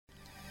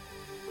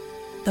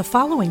The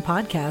following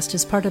podcast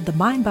is part of the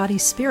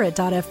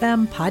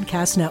MindBodySpirit.fm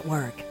podcast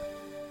network.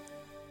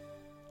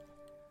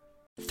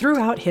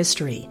 Throughout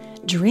history,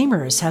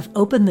 dreamers have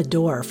opened the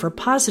door for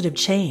positive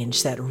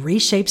change that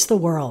reshapes the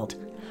world.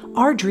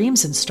 Our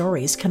dreams and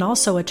stories can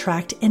also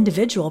attract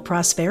individual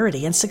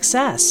prosperity and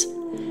success.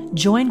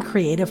 Join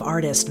creative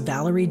artist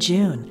Valerie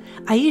June,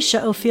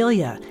 Aisha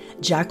Ophelia,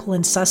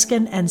 Jacqueline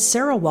Suskin, and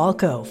Sarah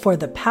Walco for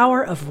The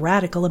Power of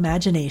Radical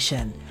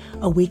Imagination,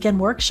 a weekend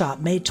workshop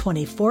May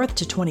 24th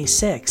to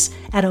 26th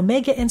at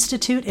Omega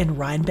Institute in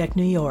Rhinebeck,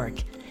 New York.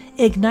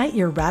 Ignite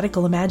your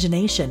radical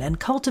imagination and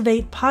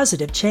cultivate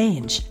positive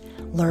change.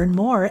 Learn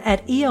more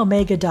at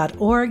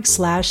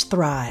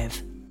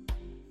eomega.org/thrive.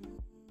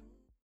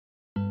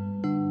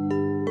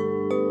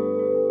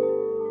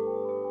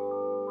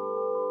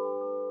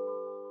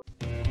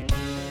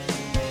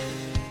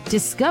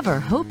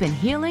 Discover hope and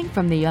healing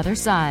from the other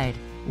side.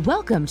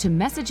 Welcome to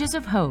Messages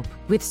of Hope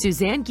with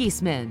Suzanne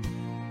Giesemann.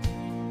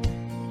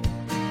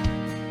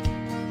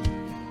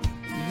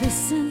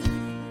 Listen,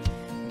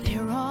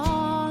 they're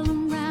all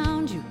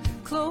around you,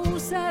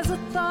 close as a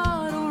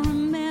thought or a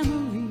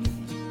memory.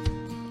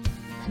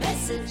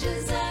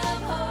 Messages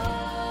of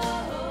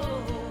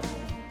hope.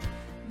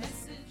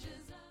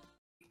 Messages of...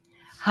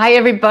 Hi,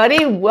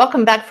 everybody.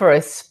 Welcome back for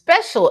a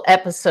special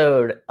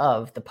episode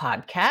of the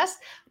podcast.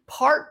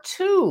 Part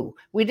 2.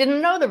 We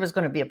didn't know there was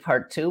going to be a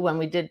part 2 when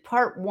we did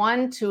part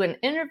 1 to an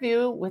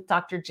interview with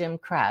Dr. Jim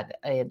Krag,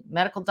 a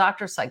medical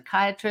doctor,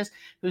 psychiatrist,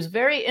 who's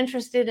very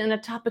interested in a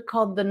topic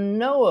called the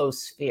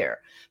noosphere.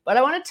 But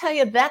I want to tell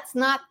you, that's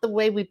not the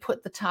way we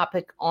put the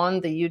topic on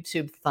the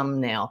YouTube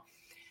thumbnail.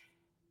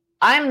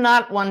 I'm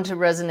not one to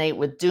resonate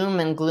with doom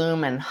and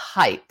gloom and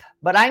hype,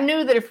 but I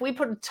knew that if we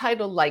put a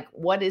title like,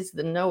 "What is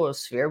the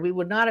noosphere?" we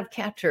would not have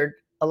captured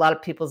a lot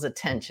of people's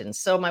attention.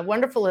 So my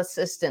wonderful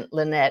assistant,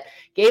 Lynette,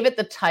 gave it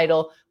the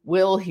title,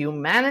 "Will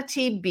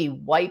Humanity Be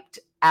Wiped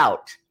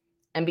Out?"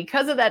 And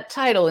because of that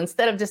title,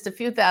 instead of just a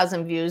few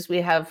thousand views,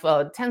 we have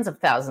tens of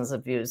thousands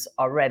of views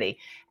already.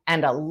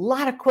 And a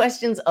lot of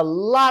questions, a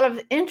lot of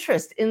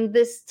interest in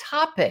this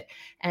topic.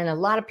 And a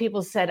lot of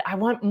people said, "I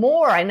want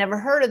more. I never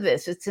heard of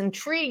this. It's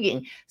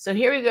intriguing." So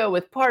here we go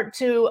with part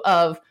 2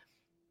 of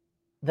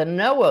the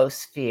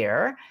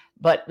noosphere.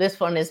 But this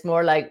one is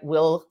more like,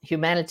 will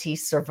humanity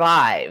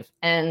survive?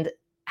 And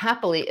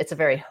happily, it's a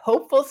very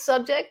hopeful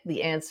subject.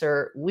 The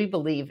answer, we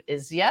believe,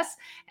 is yes.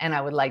 And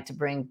I would like to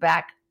bring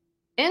back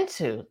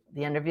into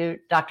the interview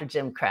Dr.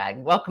 Jim Krag.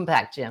 Welcome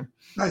back, Jim.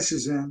 Hi,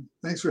 Suzanne.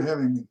 Thanks for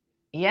having me.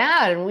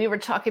 Yeah, and we were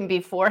talking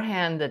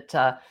beforehand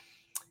that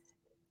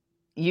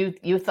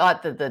you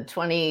thought that the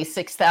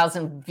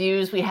 26,000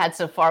 views we had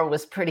so far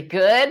was pretty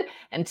good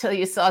until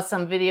you saw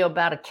some video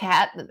about a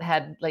cat that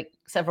had like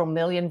several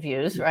million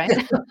views, right?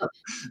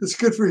 It's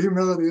good for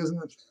humility,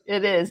 isn't it?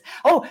 It is.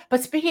 Oh,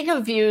 but speaking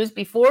of views,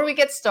 before we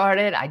get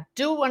started, I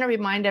do want to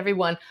remind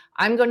everyone,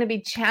 I'm going to be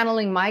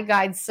channeling my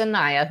guide,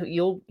 Sanaya, who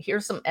you'll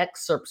hear some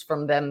excerpts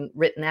from them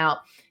written out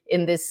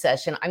in this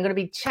session. I'm going to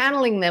be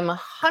channeling them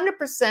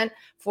 100%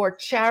 for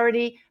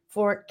charity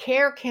for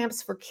Care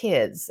Camps for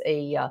Kids,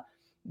 a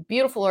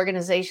beautiful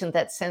organization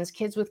that sends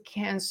kids with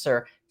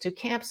cancer to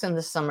camps in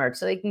the summer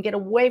so they can get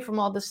away from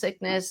all the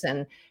sickness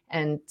and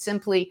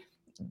simply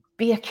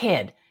be a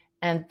kid.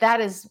 And that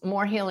is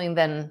more healing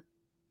than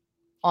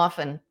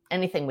often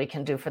anything we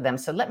can do for them.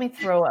 So let me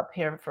throw up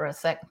here for a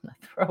second,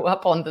 throw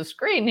up on the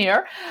screen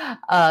here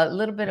a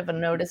little bit of a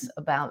notice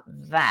about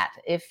that.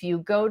 If you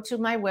go to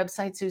my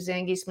website,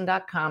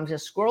 SuzanneGiesemann.com,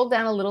 just scroll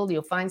down a little,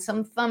 you'll find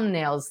some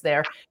thumbnails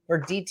there for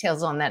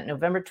details on that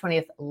November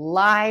 20th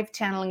live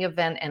channeling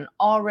event and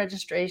all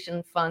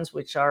registration funds,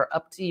 which are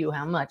up to you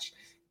how much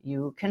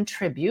you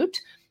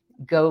contribute,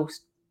 go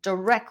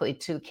directly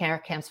to Care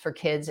Camps for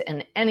Kids.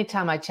 And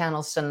anytime I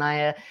channel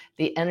Sanaya,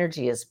 the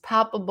energy is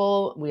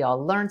palpable. We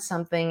all learn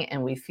something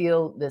and we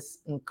feel this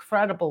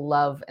incredible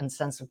love and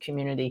sense of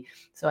community.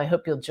 So I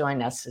hope you'll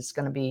join us. It's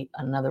going to be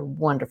another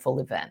wonderful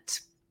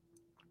event.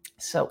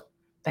 So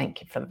thank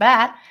you for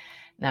that.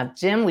 Now,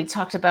 Jim, we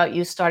talked about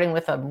you starting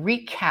with a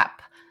recap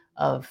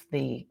of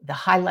the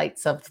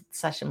highlights of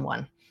session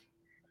 1.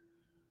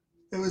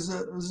 It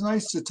was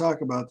nice to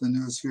talk about the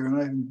noosphere,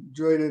 and I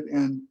enjoyed it.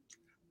 And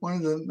one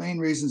of the main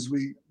reasons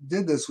we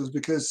did this was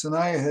because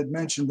Sanaya had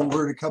mentioned the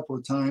word a couple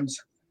of times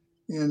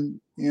in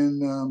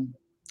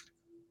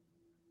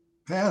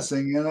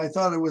passing, and I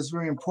thought it was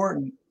very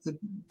important.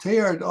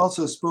 Teilhard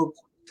also spoke,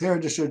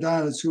 Teilhard de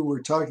Chardin is who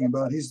we're talking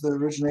about. He's the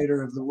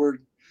originator of the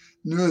word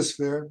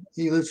noosphere.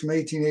 He lived from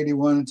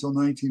 1881 until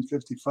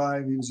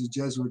 1955. He was a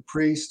Jesuit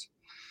priest,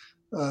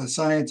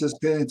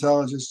 scientist,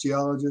 paleontologist,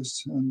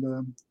 geologist, and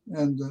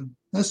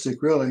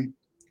mystic, really.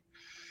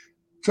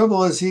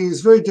 Trouble is, he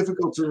is very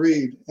difficult to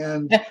read,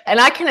 and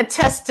I can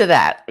attest to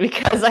that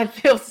because I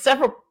feel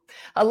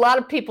a lot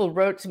of people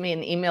wrote to me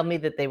and emailed me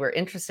that they were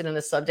interested in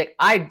the subject.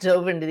 I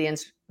dove into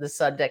the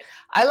subject.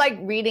 I like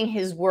reading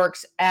his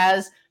works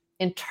as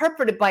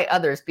interpreted by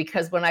others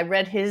because when I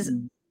read his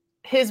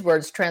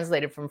words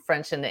translated from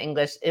French into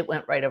English, it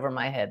went right over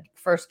my head.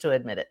 First to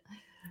admit it.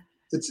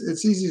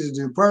 it's easy to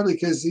do, partly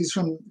because he's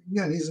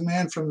a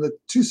man from the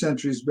 2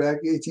 centuries back,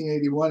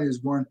 1881 he was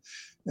born.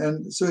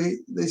 And so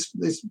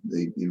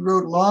he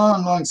wrote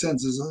long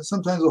sentences,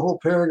 sometimes a whole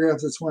paragraph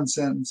that's one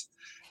sentence.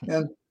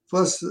 And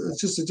plus it's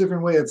just a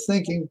different way of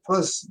thinking,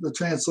 plus the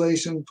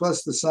translation,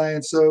 plus the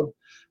science. So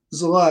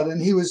there's a lot.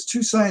 And he was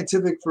too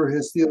scientific for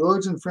his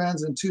theologian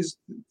friends and too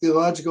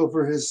theological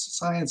for his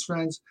science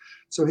friends.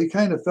 So he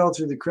kind of fell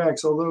through the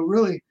cracks, although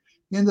really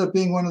he ended up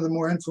being one of the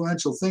more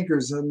influential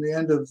thinkers in the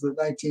end of the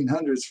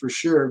 1900s for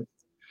sure.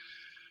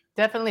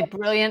 Definitely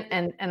brilliant.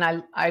 And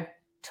I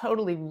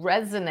totally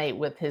resonate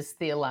with his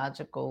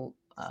theological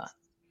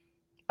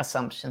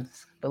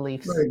assumptions,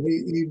 beliefs. Right.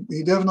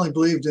 He definitely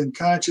believed in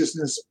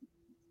consciousness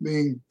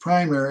being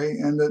primary,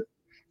 and that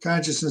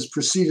consciousness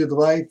preceded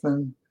life,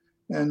 and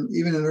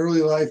even in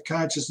early life,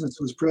 consciousness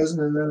was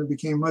present, and then it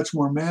became much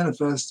more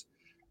manifest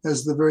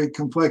as the very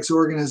complex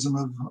organism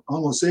of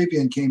Homo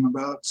sapien came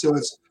about. So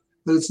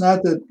it's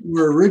not that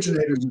we're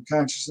originators of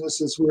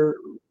consciousness, it's we're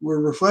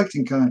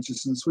reflecting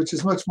consciousness, which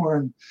is much more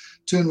in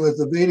tune with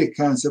the Vedic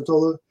concept,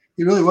 although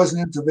he really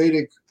wasn't into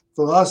Vedic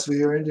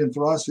philosophy or Indian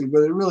philosophy,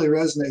 but it really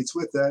resonates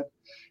with that.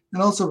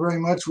 And also very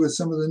much with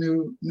some of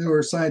the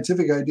newer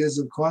scientific ideas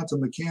of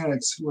quantum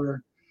mechanics,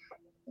 where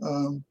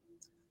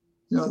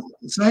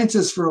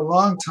scientists for a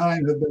long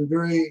time have been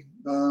very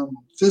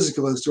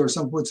physicalist, or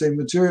some would say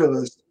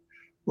materialist,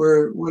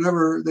 where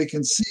whatever they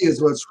can see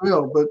is what's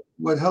real. But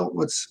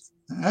what's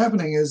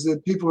happening is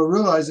that people are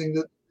realizing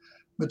that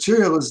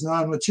material is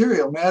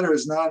non-material. Matter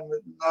is not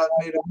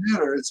made of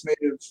matter. It's made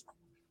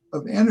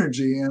of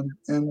energy,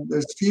 and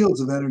there's fields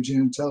of energy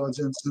and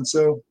intelligence. And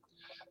so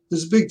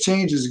there's big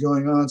changes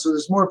going on. So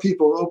there's more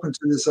people open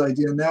to this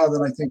idea now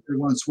than I think there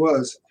once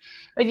was.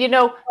 But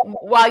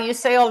while you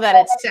say all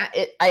that,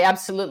 I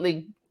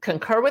absolutely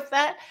concur with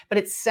that, but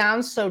it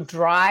sounds so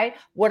dry.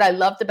 What I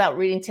loved about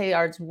reading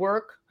Teilhard's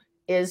work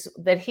is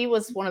that he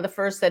was one of the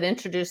first that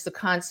introduced the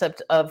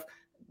concept of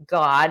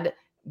God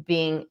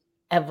being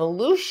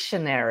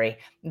evolutionary,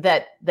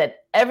 that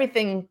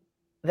everything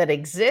that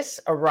exists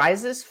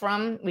arises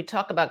from, we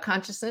talk about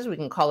consciousness, we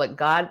can call it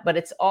God, but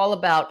it's all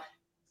about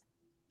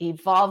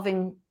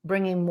evolving,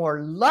 bringing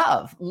more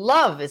love.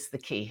 Love is the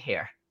key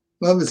here.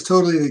 Love is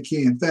totally the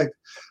key. In fact,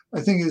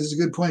 I think it's a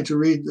good point to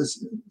read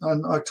this.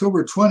 On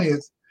October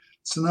 20th,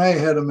 Sanaya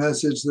had a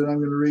message that I'm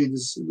going to read.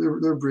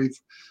 They're brief,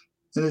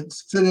 and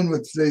it's fit in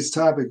with today's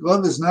topic.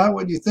 Love is not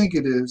what you think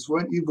it is.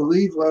 What you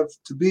believe love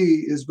to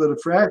be is but a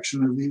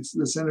fraction of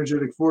this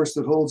energetic force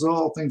that holds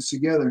all things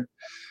together.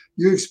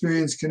 You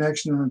experience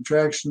connection and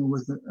attraction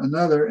with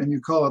another, and you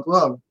call it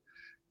love.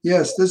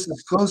 Yes, this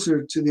is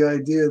closer to the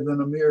idea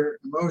than a mere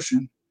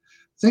emotion.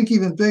 Think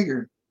even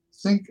bigger.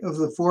 Think of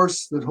the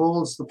force that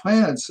holds the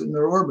planets in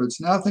their orbits.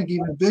 Now think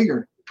even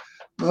bigger.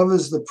 Love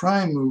is the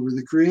prime mover,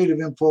 the creative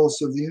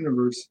impulse of the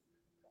universe.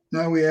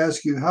 Now we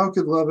ask you, how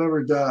could love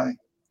ever die?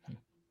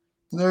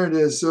 And there it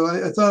is. So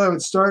I thought I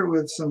would start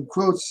with some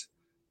quotes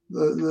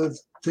the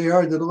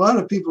Teilhard that a lot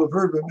of people have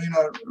heard but may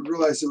not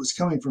realize it was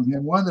coming from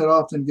him. One that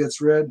often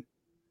gets read.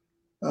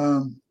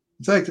 In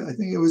fact, I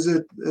think it was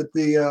at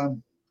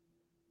the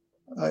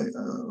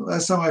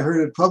last time I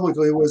heard it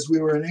publicly was we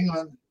were in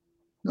England.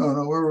 No,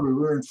 where were we? We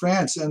were in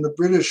France, and the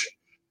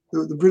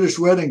British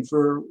wedding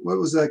for, what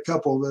was that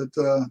couple that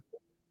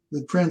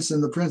the prince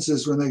and the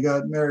princess when they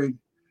got married.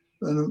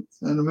 An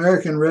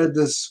American read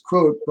this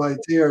quote by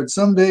Teilhard: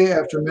 "Someday,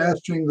 after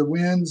mastering the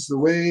winds, the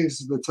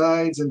waves, the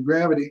tides, and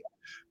gravity,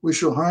 we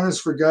shall harness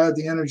for God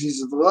the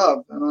energies of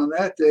love. And on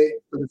that day,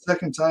 for the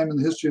second time in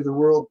the history of the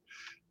world,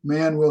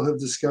 man will have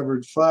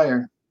discovered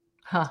fire."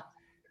 Huh.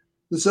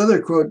 This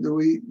other quote that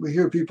we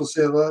hear people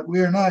say a lot: "We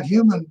are not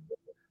human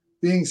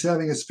beings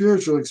having a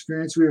spiritual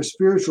experience. We are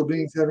spiritual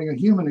beings having a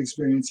human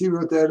experience." He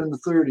wrote that in the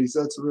 30s.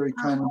 That's a very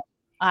common.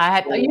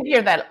 You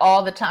hear that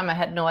all the time. I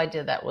had no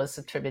idea that was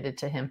attributed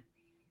to him.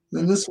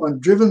 Then this one: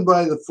 "Driven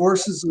by the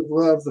forces of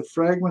love, the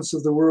fragments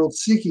of the world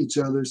seek each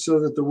other so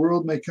that the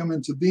world may come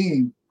into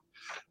being."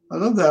 I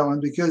love that one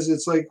because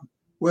it's like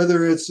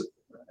whether it's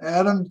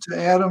atom to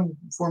atom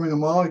forming a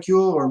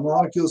molecule, or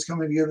molecules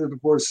coming together to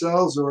form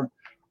cells, or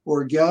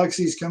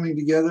galaxies coming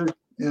together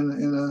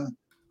in a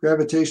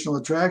gravitational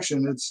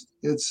attraction.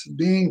 It's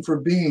being for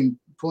being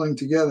pulling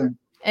together.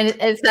 And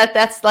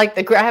that's like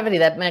the gravity,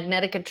 that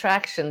magnetic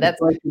attraction. That's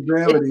like the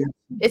gravity.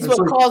 It's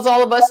what calls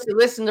all of us to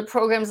listen to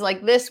programs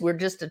like this. We're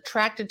just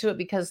attracted to it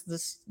because the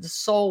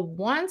soul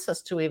wants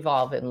us to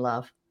evolve in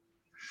love.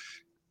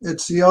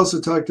 He also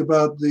talked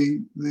about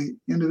the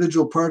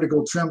individual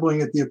particle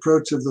trembling at the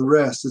approach of the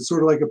rest. It's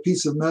sort of like a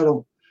piece of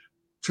metal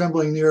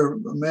trembling near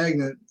a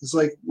magnet. It's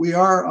like we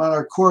are on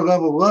our core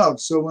level love.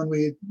 So when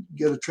we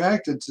get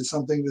attracted to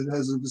something that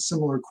has a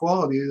similar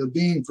quality, a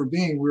being for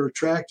being, we're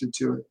attracted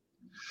to it.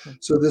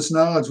 So this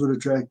knowledge would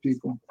attract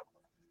people.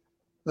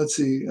 Let's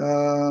see.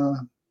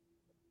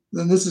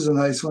 Then this is a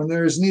nice one.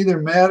 "There is neither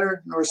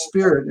matter nor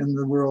spirit in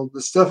the world.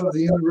 The stuff of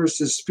the universe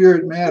is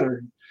spirit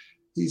matter."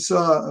 He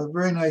saw a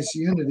very nice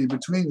unity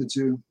between the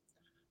two.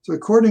 So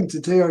according to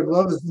Teilhard,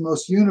 love is the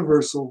most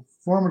universal,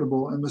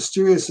 formidable, and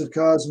mysterious of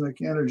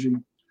cosmic energy.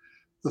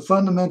 the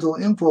fundamental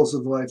impulse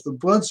of life, the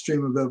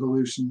bloodstream of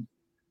evolution.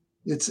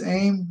 Its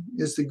aim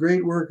is the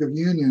great work of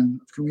union,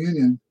 of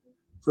communion.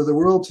 For the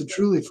world to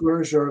truly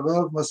flourish, our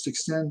love must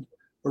extend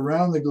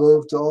around the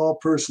globe to all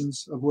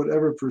persons of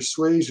whatever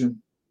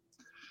persuasion.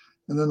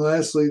 And then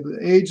lastly, the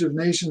age of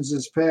nations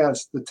is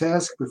past. The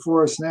task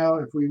before us now,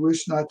 if we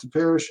wish not to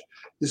perish,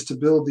 is to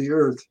build the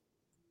earth.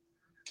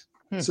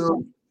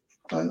 So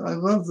I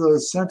love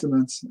those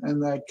sentiments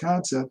and that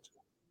concept.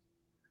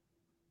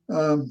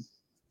 Well,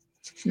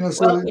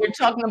 you're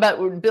talking about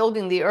we're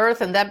building the earth,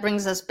 and that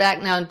brings us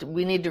back now.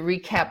 We need to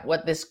recap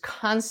what this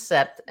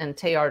concept, and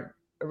Teilhard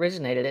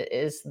originated it,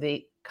 is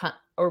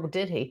or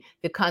did he?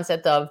 The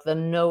concept of the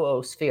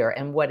noosphere,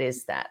 and what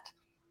is that?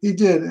 He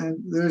did,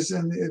 and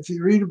if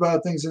you read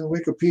about things in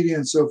Wikipedia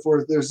and so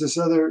forth, there's this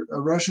other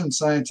Russian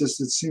scientist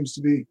that seems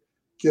to be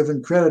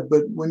given credit.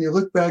 But when you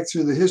look back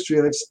through the history,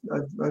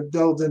 I've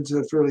delved into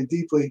it fairly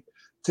deeply.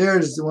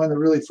 Teilhard is the one that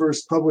really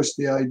first published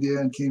the idea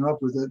and came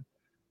up with it.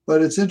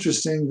 But it's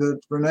interesting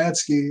that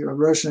Vernadsky, a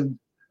Russian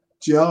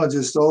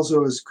geologist,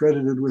 also is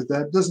credited with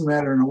that. It doesn't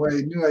matter in a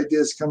way. New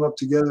ideas come up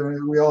together,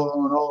 and we all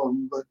own all of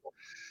them.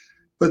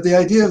 But the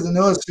idea of the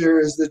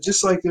noosphere is that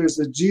just like there's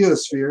the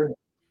geosphere,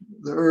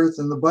 the earth,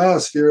 and the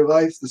biosphere,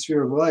 life, the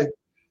sphere of life,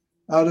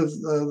 out of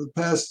the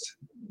past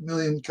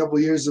couple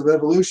of years of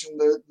evolution,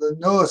 the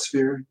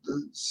noosphere,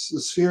 the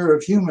sphere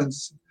of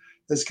humans,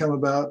 has come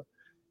about.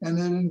 And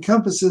it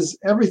encompasses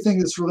everything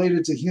that's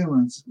related to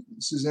humans,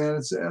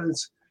 Suzanne.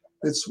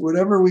 It's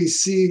whatever we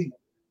see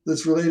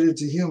that's related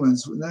to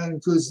humans. And that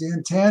includes the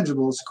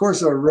intangibles, of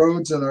course, our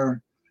roads and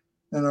our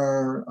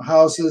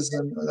houses,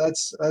 and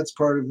that's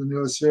part of the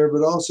noosphere,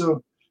 but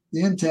also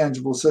the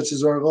intangibles, such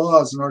as our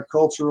laws and our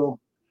cultural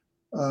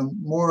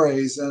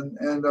mores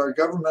and our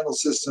governmental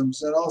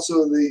systems, and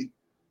also the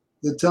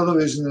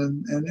television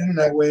and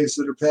internet waves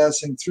that are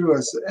passing through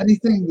us.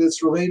 Anything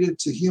that's related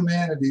to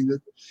humanity,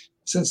 that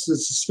since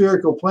it's a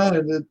spherical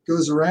planet, it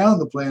goes around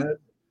the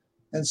planet.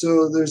 And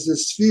so there's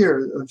this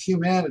sphere of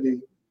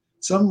humanity.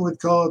 Some would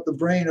call it the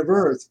brain of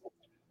Earth.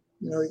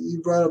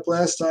 You brought up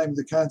last time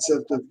the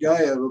concept of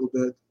Gaia a little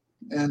bit.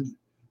 And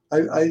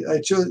I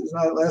chose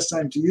not last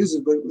time to use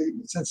it, but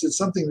since it's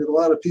something that a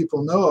lot of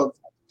people know of,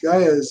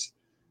 Gaia is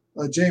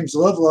James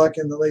Lovelock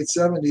in the late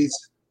 70s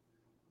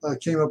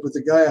came up with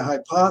the Gaia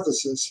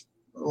hypothesis,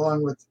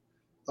 along with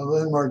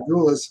Lynn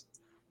Margulis.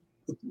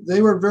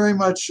 They were very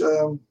much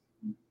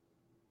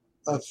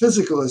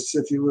physicalists,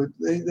 if you would.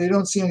 They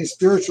don't see any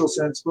spiritual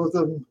sense. Both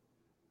of them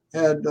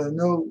had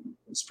no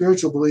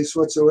spiritual beliefs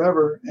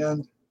whatsoever,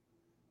 and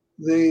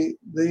they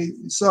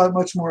saw it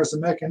much more as a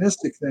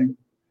mechanistic thing.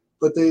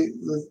 But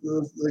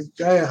the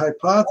Gaia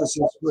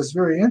hypothesis was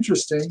very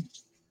interesting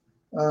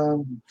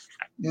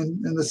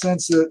in the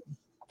sense that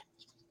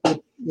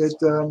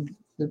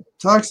it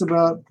talks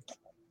about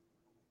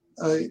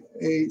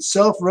a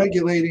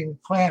self-regulating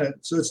planet.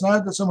 So it's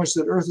not so much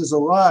that Earth is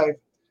alive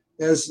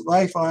as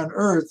life on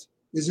Earth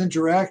is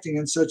interacting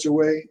in such a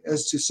way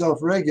as to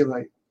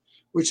self-regulate,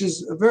 which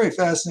is a very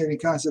fascinating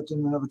concept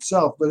in and of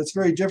itself. But it's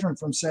very different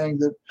from saying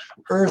that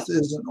Earth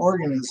is an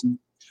organism,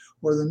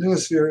 or the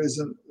noosphere is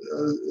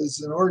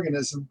an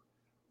organism,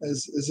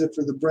 as if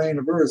for the brain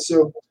of Earth.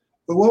 So,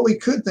 but what we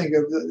could think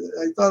of,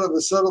 I thought of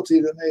a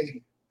subtlety that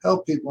may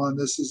help people on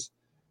this is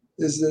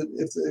that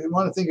if they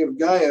want to think of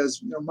Gaia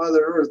as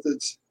Mother Earth,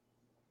 it's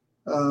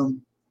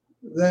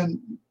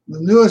then the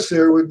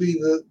noosphere would be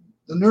the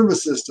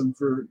nervous system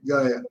for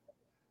Gaia.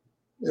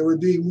 It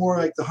would be more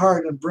like the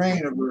heart and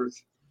brain of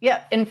Earth.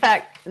 Yeah, in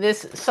fact,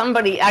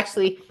 somebody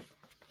actually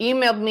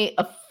emailed me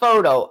a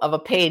photo of a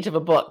page of a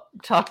book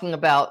talking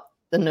about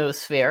the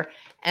noosphere,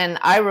 and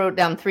I wrote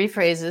down 3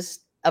 phrases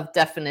of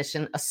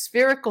definition: a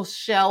spherical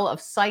shell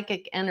of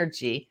psychic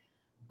energy,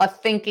 a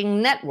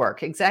thinking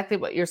network, exactly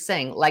what you're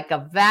saying, like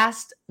a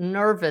vast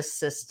nervous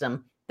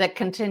system that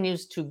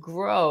continues to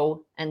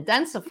grow and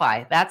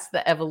densify. That's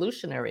the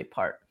evolutionary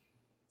part.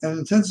 And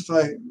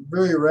intensify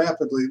very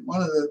rapidly.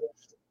 One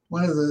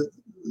of the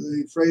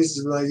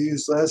phrases that I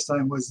used last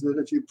time was that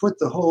if you put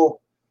the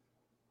whole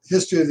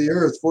history of the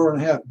Earth,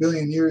 4.5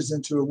 billion years,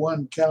 into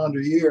one calendar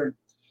year,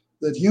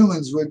 that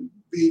humans would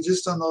be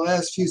just on the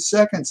last few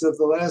seconds of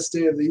the last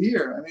day of the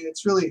year. I mean,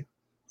 it's really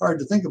hard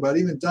to think about.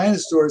 Even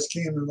dinosaurs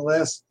came in the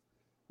last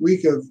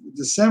week of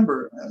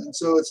December. And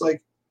so it's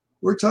like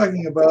we're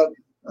talking about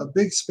a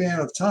big span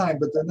of time.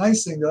 But the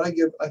nice thing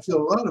that I feel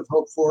a lot of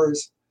hope for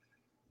is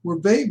we're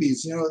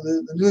babies.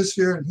 The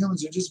noosphere and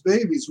humans are just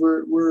babies.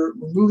 We're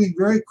moving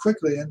very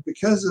quickly, and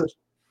because of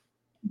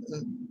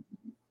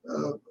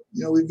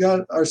we've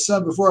got our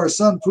sun, before our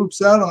sun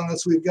poops out on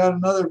us, we've got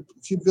another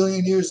few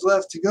billion years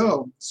left to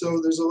go. So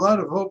there's a lot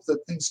of hope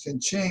that things can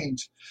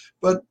change,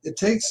 but it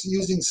takes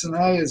using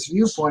Sanaya's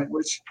viewpoint,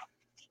 which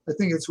I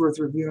think it's worth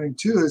reviewing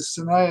too. Is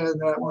Sanaya in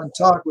that one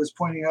talk was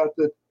pointing out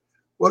that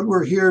what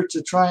we're here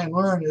to try and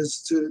learn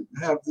is to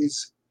have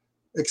these,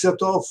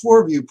 accept all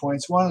 4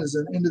 viewpoints. One is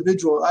an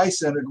individual,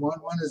 I-centered one.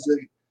 One is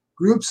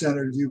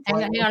group-centered And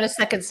viewpoint. hang on a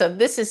second. So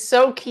this is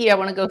so key. I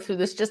want to go through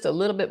this just a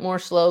little bit more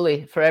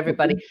slowly for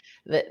everybody.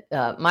 That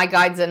my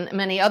guides and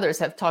many others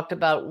have talked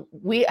about.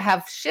 We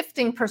have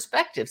shifting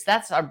perspectives.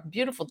 That's our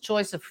beautiful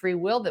choice of free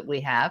will that we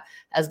have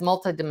as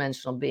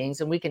multidimensional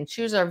beings, and we can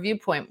choose our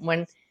viewpoint.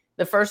 When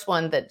the first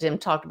one that Jim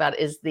talked about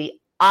is the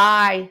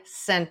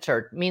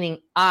I-centered, meaning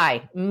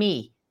I,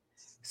 me.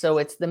 So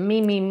it's the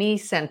me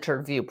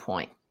centered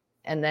viewpoint.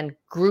 And then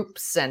group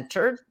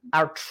centered,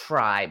 our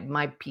tribe,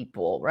 my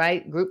people,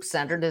 right? Group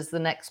centered is the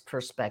next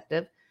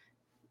perspective.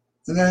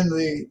 And then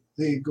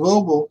the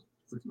global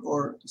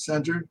or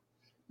centered,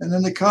 and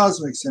then the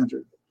cosmic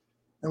centered.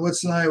 And what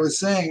Sanaya was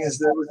saying is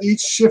that with each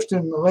shift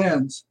in the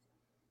lens,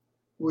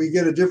 we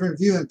get a different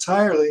view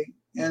entirely.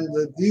 And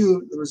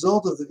the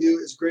result of the view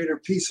is greater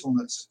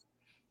peacefulness,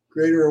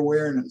 greater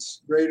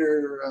awareness,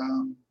 greater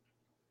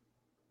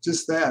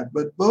just that.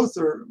 But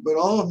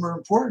all of them are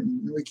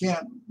important. We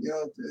can't,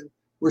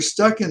 we're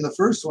stuck in the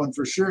first one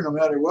for sure, no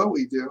matter what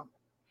we do.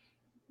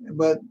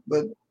 But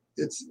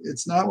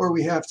it's not where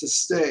we have to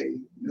stay.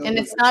 And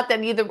it's not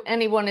that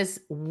anyone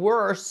is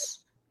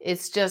worse.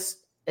 It's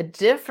just a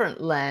different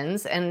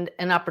lens and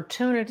an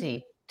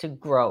opportunity to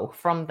grow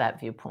from that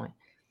viewpoint.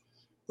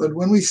 But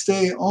when we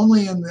stay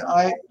only in the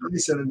I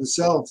said in the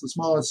self, the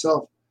smallest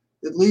self,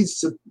 it leads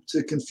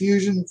to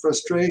confusion,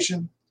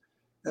 frustration.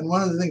 And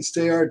one of the things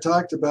Teilhard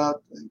talked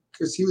about,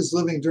 because he was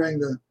living during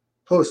the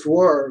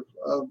post-war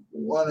of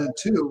 1 and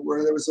 2,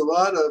 where there was a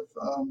lot of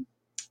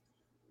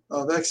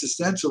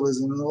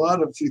existentialism and a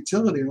lot of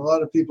futility and a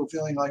lot of people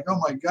feeling like, oh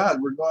my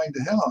God, we're going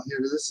to hell here.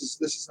 This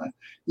is not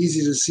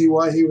easy to see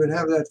why he would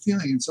have that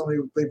feeling, and so many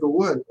people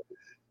would.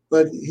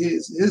 But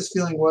his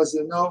feeling was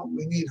that no,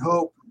 we need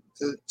hope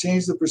to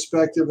change the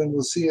perspective, and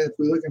we'll see if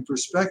we look in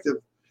perspective,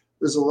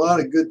 there's a lot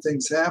of good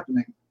things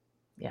happening.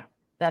 Yeah,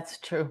 that's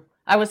true.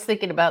 I was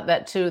thinking about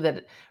that too,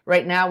 that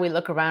right now we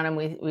look around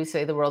and we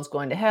say the world's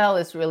going to hell.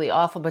 It's really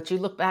awful. But you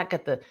look back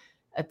at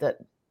the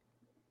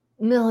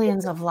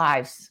millions of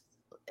lives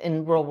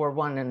in World War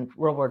I and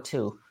World War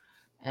II,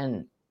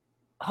 and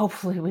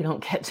hopefully we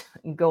don't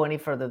go any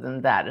further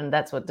than that. And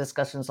that's what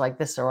discussions like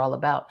this are all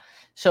about,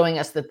 showing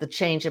us that the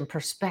change in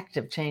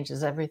perspective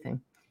changes everything.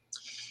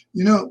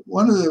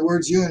 One of the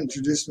words you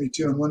introduced me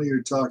to in one of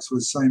your talks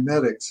was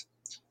cymetics,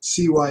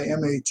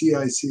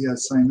 CYMATICS,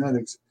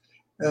 cymetics.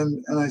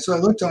 So I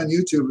looked on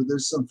YouTube, and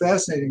there's some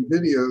fascinating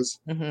videos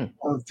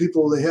of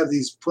people. They have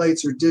these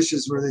plates or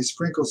dishes where they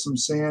sprinkle some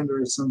sand or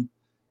and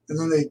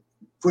then they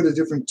put a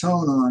different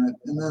tone on it,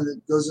 and then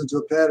it goes into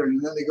a pattern,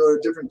 and then they go to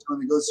a different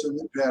tone, it goes to a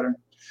new pattern.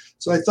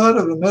 So I thought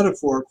of a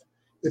metaphor.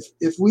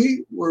 If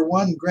we were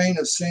one grain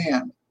of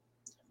sand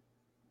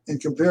in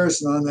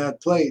comparison on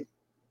that plate,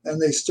 and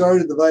they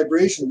started the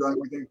vibration going,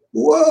 we think,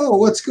 whoa,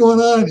 what's going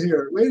on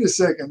here? Wait a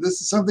second,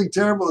 something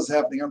terrible is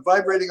happening. I'm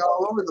vibrating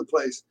all over the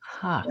place.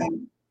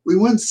 And we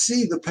wouldn't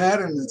see the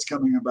pattern that's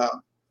coming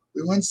about.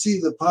 We wouldn't see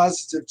the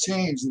positive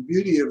change, the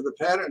beauty of the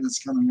pattern that's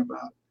coming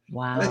about.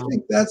 Wow. And I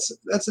think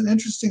that's an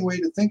interesting way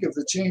to think of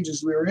the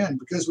changes we're in,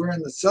 because we're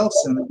in the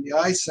self-centered, the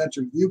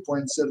I-centered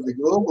viewpoint instead of the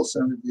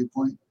global-centered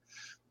viewpoint.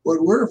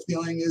 What we're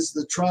feeling is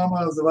the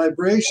trauma of the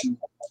vibration.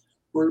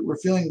 We're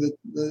feeling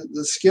the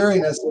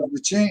scariness of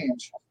the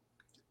change.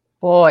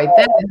 Boy,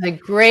 that is a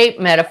great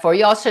metaphor.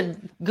 Y'all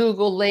should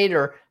Google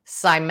later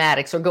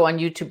cymatics, or go on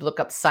YouTube, look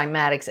up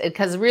cymatics,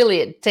 because really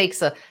it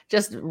takes a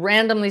just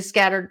randomly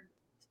scattered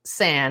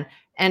sand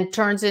and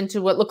turns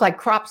into what look like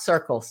crop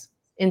circles,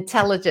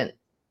 intelligent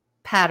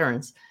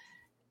patterns.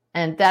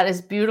 And that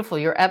is beautiful.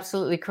 You're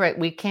absolutely correct.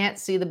 We can't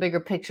see the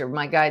bigger picture.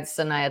 My guide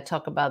Sanaya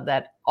talk about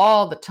that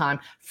all the time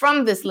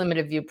from this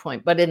limited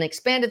viewpoint, but in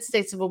expanded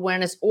states of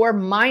awareness or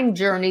mind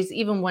journeys,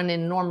 even when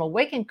in normal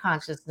waking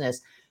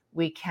consciousness,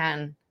 we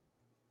can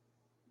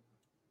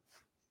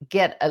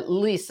get at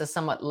least a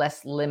somewhat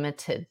less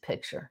limited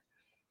picture.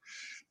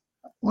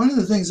 One of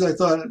the things I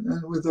thought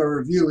with our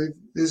review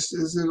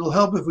is it'll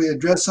help if we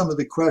address some of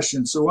the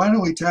questions. So why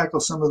don't we tackle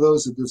some of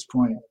those at this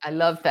point? I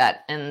love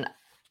that. And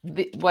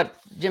what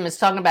Jim is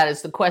talking about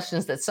is the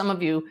questions that some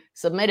of you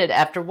submitted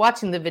after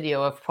watching the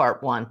video of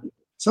part 1.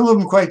 Some of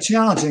them quite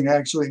challenging,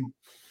 actually.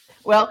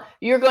 Well,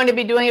 you're going to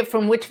be doing it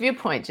from which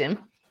viewpoint, Jim?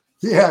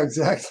 Yeah,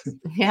 exactly.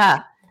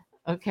 Yeah.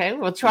 Okay,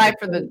 we'll try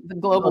for the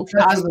global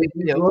cosmic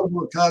view.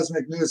 Global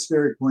cosmic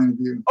noospheric point of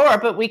view.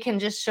 But we can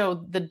just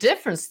show the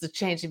difference the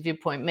change of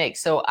viewpoint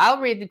makes. So I'll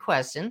read the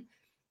question.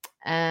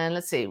 And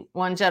let's see.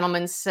 One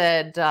gentleman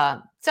said,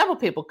 several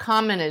people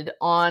commented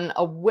on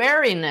a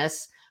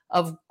wariness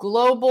of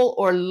global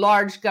or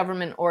large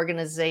government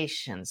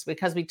organizations,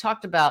 because we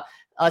talked about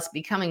us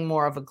becoming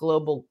more of a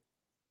global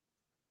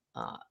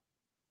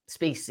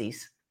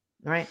species,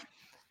 right?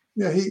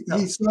 Yeah,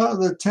 he saw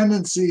the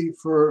tendency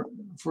for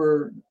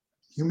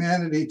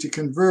humanity to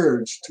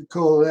converge, to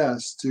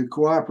coalesce, to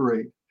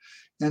cooperate.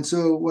 And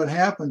so what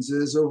happens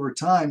is over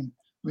time,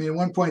 at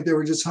one point there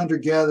were just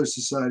hunter-gatherer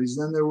societies,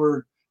 then there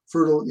were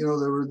there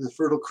were the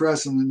Fertile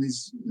Crescent, and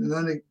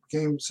then it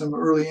came some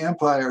early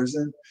empires,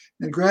 and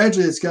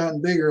gradually it's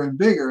gotten bigger and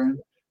bigger,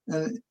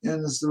 and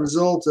as the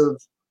result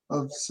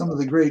some of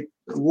the great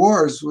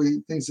wars,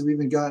 things have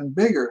even gotten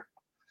bigger.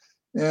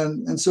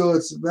 And so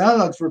it's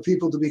valid for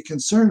people to be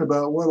concerned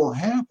about what will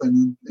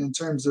happen in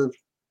terms of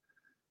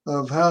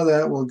how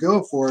that will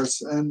go for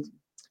us. And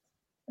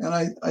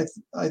I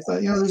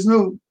thought, there's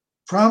no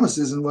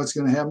promises in what's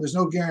going to happen. There's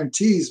no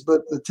guarantees,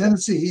 but the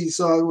tendency he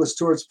saw was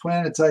towards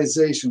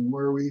planetization,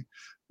 where we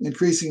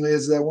increasingly,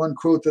 as that one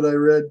quote that I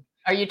read.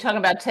 Are you talking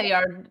about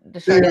Teilhard de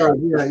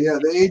Chardin? Yeah.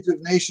 The age of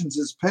nations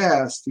is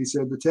past, he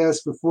said. The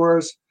task before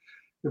us,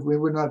 if we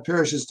would not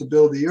perish, is to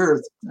build the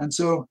earth. And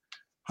so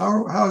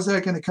how is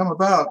that going to come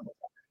about?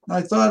 And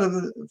I thought of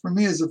it, for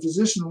me as a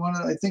physician,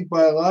 I think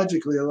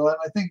biologically a lot.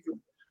 I think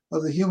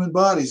of the human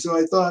body. So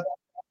I thought,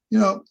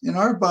 in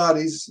our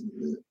bodies,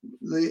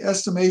 the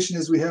estimation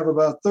is we have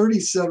about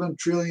 37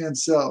 trillion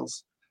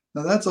cells.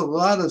 Now that's a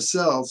lot of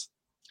cells.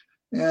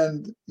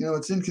 And,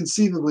 it's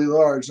inconceivably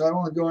large. I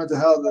won't go into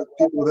how the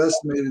people have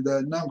estimated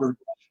that number,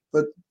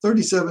 but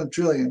 37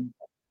 trillion.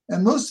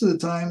 And most of the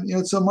time,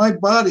 so my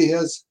body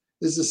is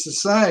a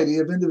society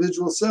of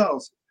individual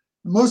cells.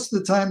 And most of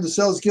the time, the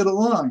cells get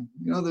along.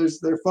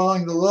 They're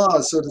following the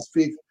laws, so to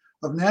speak,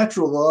 of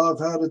natural law of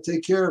how to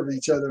take care of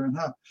each other and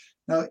how.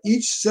 Now,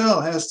 each cell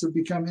has to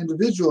become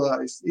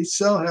individualized. Each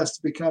cell has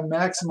to become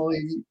maximally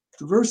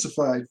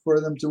diversified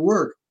for them to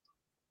work.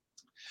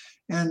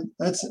 And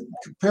that's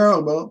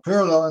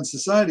parallel in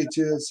society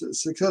to a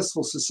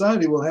successful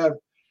society will have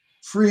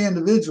free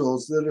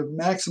individuals that have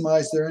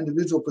maximized their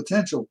individual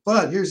potential.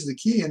 But here's the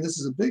key, and this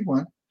is a big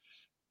one,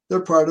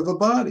 they're part of a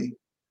body.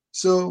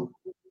 So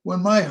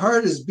when my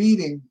heart is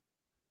beating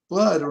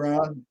blood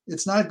around,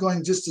 it's not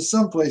going just to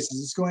some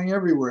places, it's going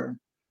everywhere.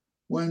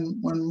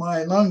 When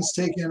my lungs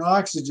take in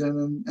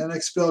oxygen and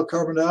expel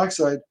carbon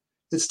dioxide,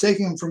 it's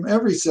taking them from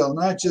every cell,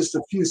 not just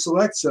a few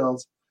select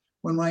cells.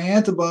 When my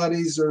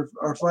antibodies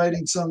are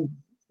fighting some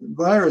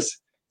virus,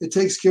 it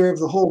takes care of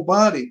the whole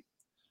body.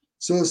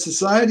 So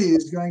society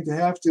is going to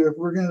have to, if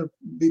we're going to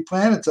be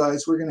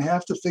planetized, we're going to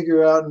have to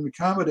figure out and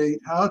accommodate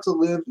how to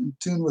live in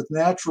tune with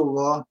natural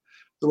law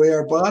the way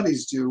our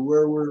bodies do,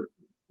 where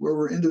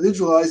we're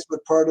individualized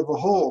but part of a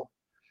whole.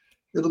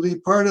 It'll be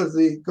part of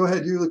go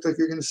ahead, you look like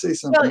you're going to say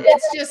something. Well,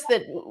 it's just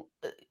that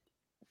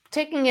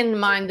taking in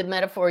mind the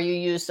metaphor you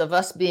used of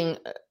us being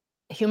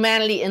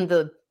humanity in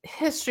the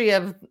history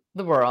of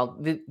the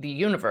world, the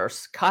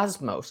universe,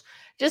 cosmos,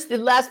 just the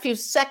last few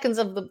seconds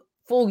of the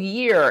full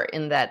year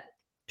in that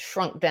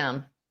shrunk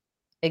down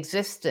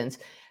existence.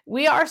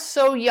 We are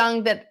so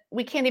young that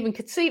we can't even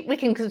conceive. We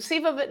can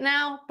conceive of it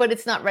now, but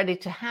it's not ready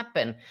to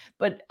happen.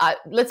 But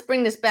let's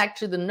bring this back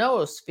to the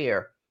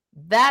noosphere.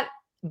 That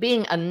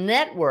being a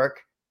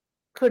network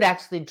could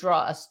actually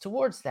draw us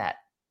towards that.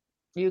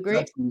 Do you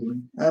agree?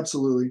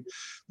 Absolutely.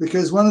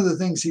 Because one of the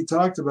things he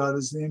talked about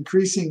is the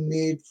increasing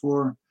need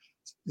for,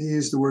 he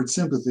used the word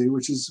sympathy,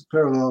 which is a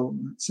parallel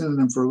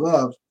synonym for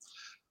love,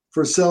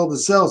 for cell to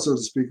cell, so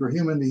to speak, or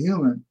human to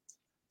human.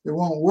 It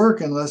won't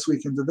work unless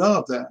we can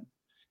develop that.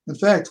 In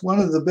fact, one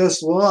of the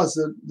best laws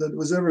that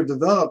was ever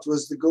developed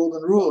was the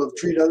golden rule of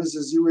treat others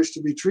as you wish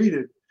to be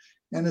treated.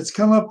 And it's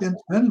come up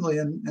independently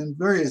in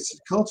various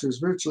cultures.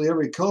 Virtually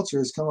every culture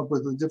has come up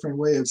with a different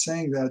way of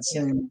saying that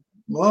same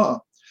law.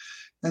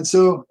 And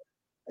so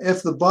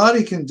if the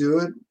body can do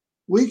it,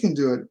 we can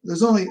do it.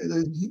 There's only,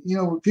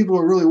 people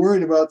are really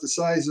worried about the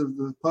size of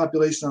the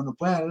population on the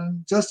planet,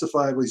 and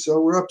justifiably so.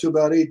 We're up to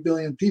about 8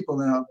 billion people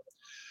now.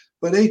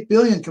 But 8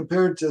 billion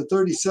compared to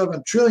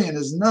 37 trillion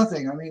is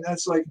nothing. I mean,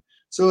 that's like,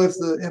 so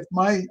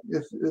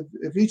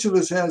if each of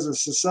us has a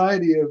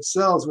society of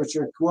cells which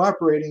are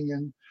cooperating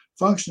and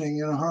functioning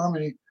in a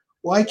harmony,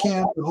 why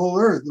can't the whole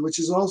Earth, which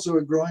is also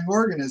a growing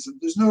organism?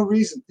 There's no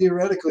reason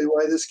theoretically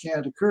why this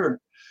can't occur.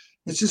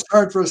 It's just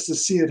hard for us to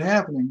see it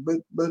happening.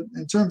 But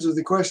in terms of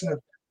the question of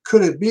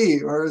could it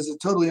be, or is it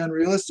totally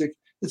unrealistic?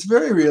 It's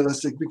very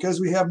realistic because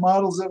we have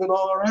models of it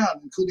all around,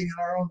 including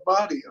in our own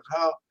body, of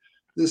how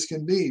this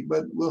can be.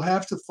 But we'll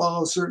have to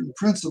follow certain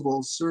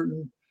principles,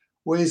 certain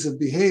ways of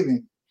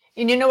behaving.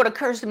 And what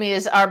occurs to me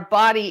is our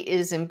body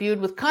is imbued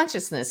with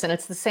consciousness, and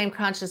it's the same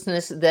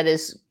consciousness that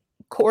is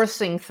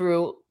coursing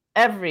through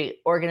every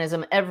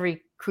organism,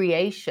 every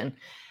creation.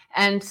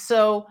 And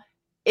so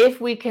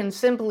if we can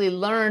simply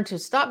learn to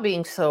stop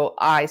being so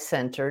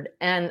I-centered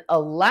and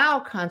allow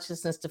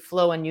consciousness to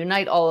flow and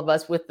unite all of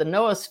us with the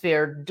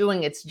noosphere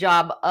doing its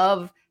job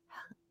of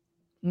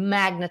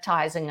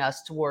magnetizing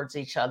us towards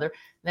each other,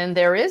 then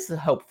there is the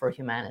hope for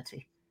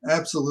humanity.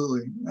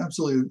 Absolutely.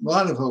 Absolutely. A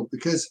lot of hope,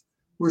 because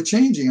we're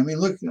changing. I mean,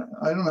 look,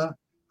 I don't know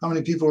how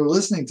many people are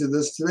listening to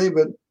this today,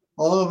 but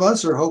all of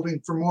us are hoping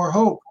for more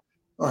hope,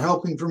 or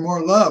hoping for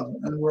more love,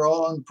 and we're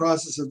all in the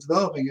process of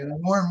developing it. And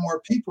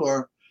more people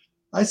are.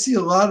 I see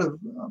a lot of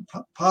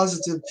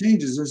positive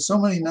changes. There's so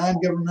many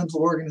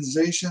non-governmental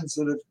organizations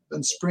that have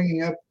been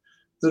springing up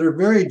that are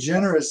very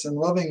generous and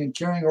loving and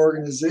caring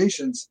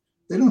organizations.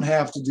 They don't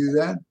have to do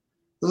that.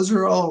 Those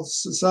are all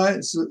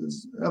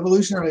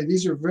evolutionary.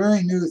 These are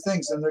very new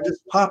things, and they're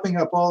just popping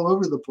up all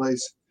over the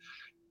place.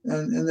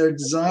 And they're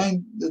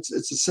designed, it's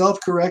a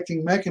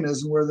self-correcting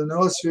mechanism where the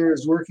noosphere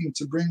is working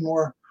to bring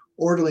more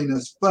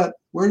orderliness. But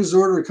where does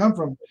order come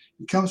from?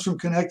 It comes from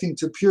connecting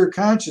to pure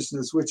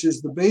consciousness, which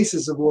is the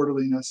basis of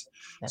orderliness.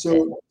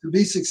 So to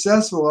be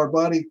successful, our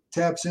body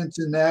taps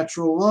into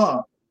natural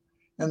law.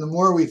 And the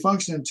more we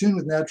function in tune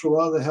with natural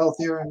law, the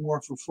healthier and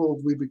more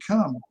fulfilled we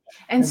become.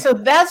 And so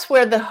that's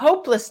where the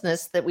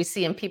hopelessness that we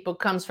see in people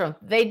comes from.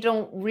 They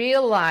don't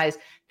realize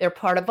they're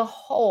part of a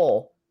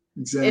whole.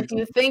 Exactly. If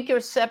you think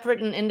you're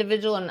separate and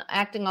individual and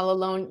acting all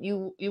alone,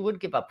 you would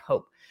give up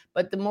hope.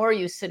 But the more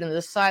you sit in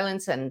the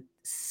silence and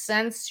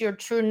sense your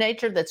true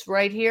nature that's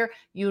right here,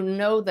 you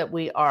know that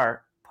we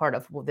are part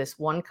of this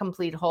one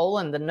complete whole.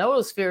 And the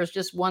noosphere is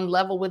just one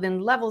level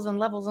within levels and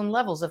levels and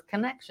levels of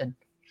connection.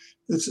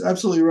 That's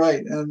absolutely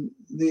right. And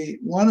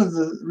one of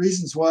the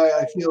reasons why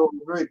I feel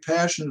very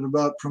passionate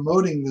about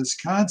promoting this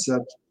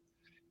concept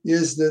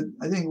is that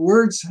I think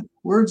words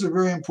are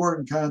very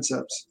important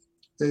concepts.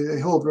 They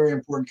hold very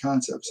important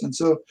concepts. And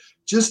so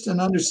just an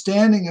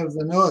understanding of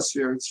the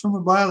noosphere, it's from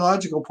a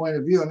biological point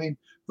of view. I mean,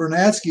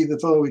 Vernadsky, the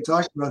fellow we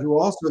talked about, who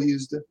also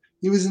used it,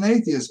 he was an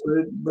atheist,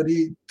 but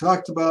he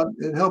talked about,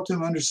 it helped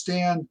him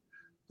understand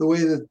the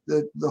way that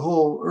the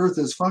whole earth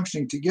is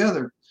functioning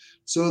together.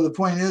 So the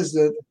point is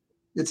that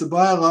it's a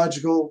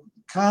biological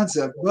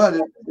concept, but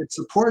it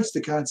supports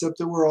the concept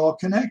that we're all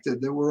connected,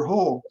 that we're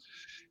whole.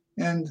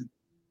 And,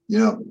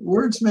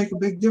 words make a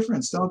big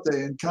difference, don't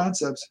they, in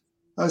concepts?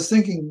 I was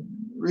thinking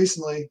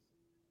recently,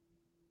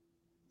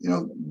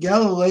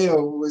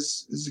 Galileo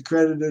is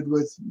accredited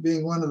with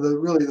being one of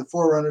the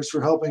forerunners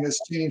for helping us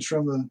change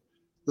from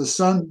the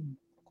sun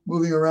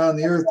moving around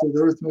the earth to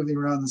the earth moving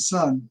around the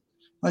sun.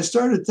 I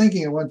started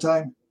thinking at one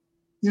time,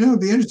 it'd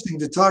be interesting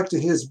to talk to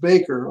his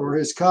baker or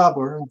his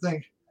cobbler and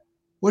think,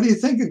 what do you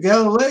think of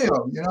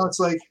Galileo? It's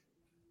like,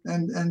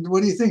 and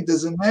what do you think?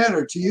 Does it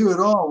matter to you at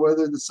all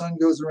whether the sun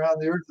goes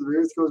around the earth or the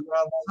earth goes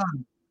around the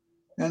sun?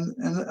 And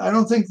I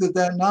don't think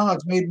that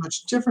knowledge made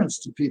much difference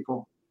to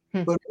people.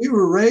 But we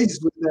were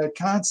raised with that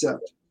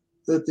concept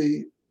that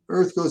the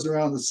earth goes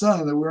around the sun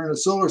and that we're in a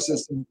solar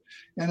system.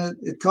 And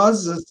it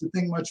causes us to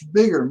think much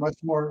bigger,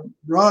 much more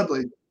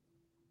broadly.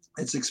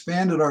 It's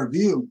expanded our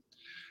view.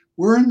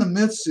 We're in the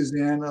midst,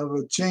 Suzanne, of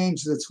a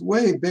change that's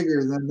way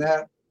bigger than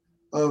that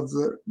of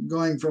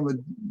going from a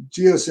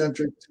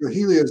geocentric to a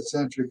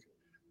heliocentric.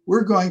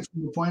 We're going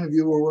from the point of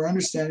view where we're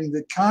understanding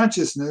that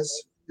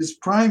consciousness is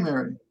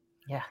primary.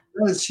 Yeah,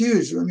 that is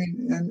huge. I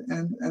mean,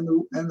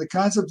 and the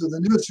concept of the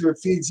noosphere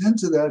feeds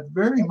into that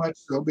very much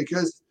so,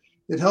 because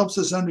it helps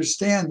us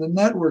understand the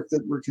network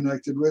that we're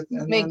connected with.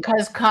 And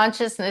because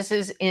consciousness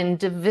is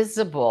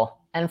indivisible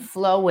and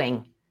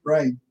flowing.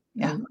 Right.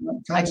 Yeah.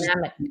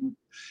 Dynamic.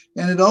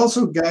 And it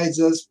also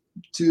guides us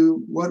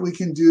to what we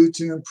can do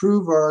to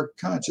improve our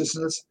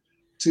consciousness,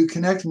 to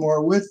connect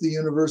more with the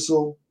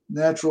universal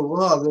natural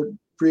law that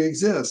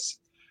pre-exists.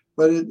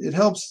 But it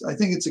helps, I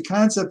think it's a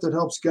concept that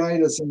helps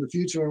guide us in the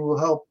future and will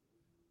help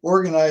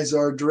organize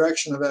our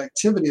direction of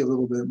activity a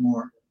little bit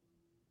more.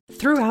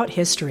 Throughout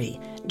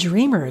history,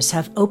 dreamers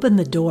have opened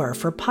the door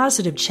for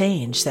positive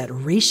change that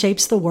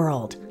reshapes the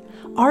world.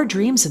 Our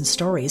dreams and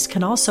stories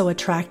can also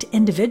attract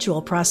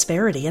individual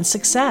prosperity and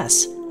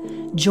success.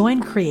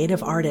 Join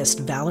creative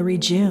artist Valerie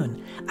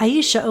June,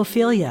 Aisha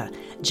Ophelia,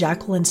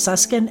 Jacqueline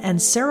Suskin, and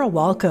Sarah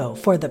Walco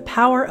for The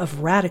Power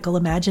of Radical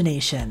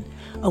Imagination,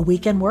 a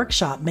weekend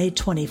workshop May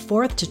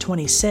 24th to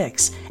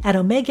 26th at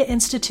Omega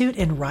Institute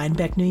in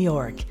Rhinebeck, New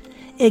York.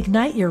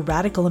 Ignite your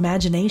radical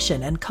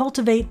imagination and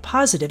cultivate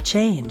positive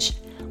change.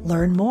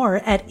 Learn more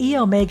at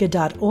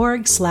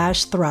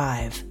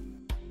eomega.org/thrive.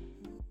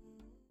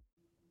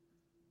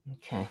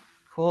 Okay,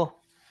 cool.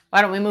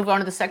 Why don't we move on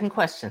to the second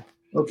question?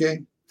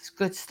 Okay. It's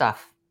good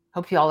stuff.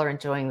 Hope you all are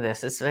enjoying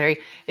this. I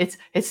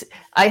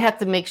have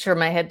to make sure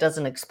my head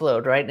doesn't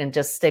explode, right? And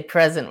just stay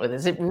present with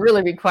this. It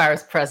really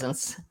requires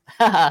presence.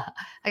 I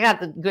got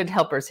the good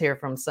helpers here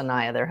from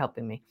Sanaya. They're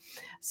helping me.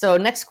 So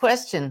next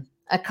question,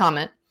 a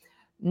comment.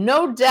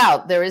 No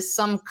doubt there is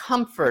some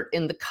comfort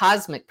in the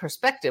cosmic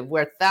perspective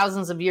where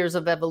thousands of years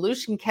of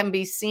evolution can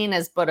be seen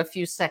as but a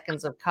few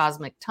seconds of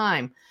cosmic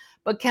time.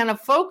 But can a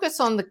focus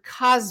on the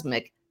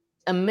cosmic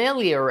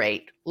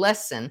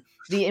lessen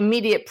the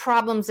immediate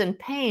problems and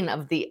pain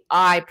of the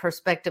I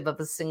perspective of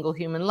a single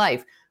human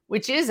life,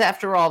 which is,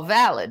 after all,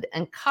 valid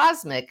and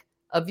cosmic,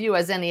 a view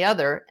as any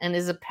other, and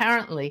is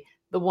apparently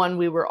the one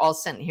we were all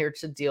sent here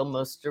to deal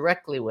most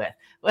directly with?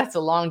 Well, that's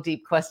a long,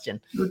 deep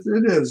question.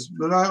 It is,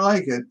 but I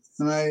like it.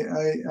 And I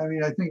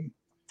think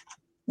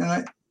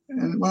when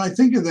I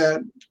think of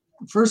that,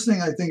 first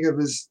thing I think of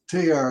is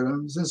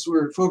Teilhard. Since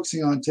we're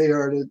focusing on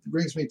Teilhard, it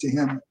brings me to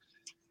him.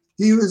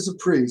 He was a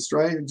priest,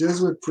 right? A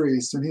Jesuit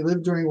priest, and he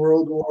lived during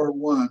World War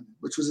I,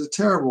 which was a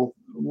terrible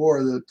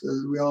war that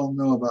we all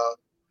know about.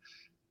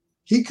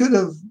 He could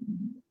have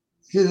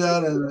hid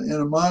out in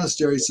a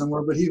monastery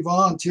somewhere, but he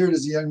volunteered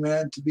as a young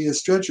man to be a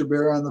stretcher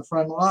bearer on the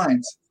front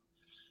lines.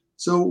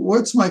 So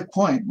what's my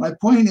point? My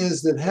point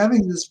is that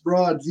having this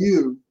broad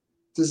view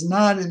does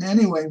not in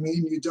any way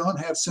mean you don't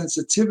have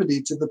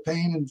sensitivity to the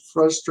pain and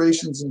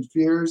frustrations and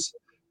fears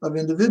of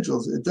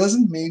individuals. It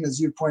doesn't mean,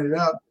 as you pointed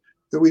out,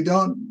 that we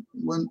don't,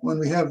 when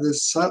we have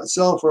this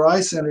self or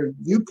I-centered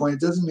viewpoint,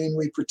 it doesn't mean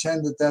we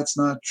pretend that that's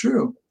not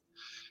true.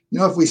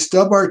 If we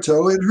stub our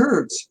toe, it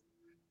hurts.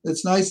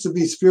 It's nice to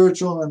be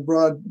spiritual and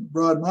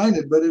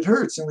broad-minded, but it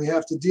hurts, and we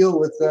have to deal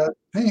with that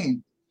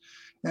pain.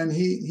 And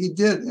he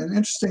did. And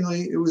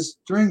interestingly, it was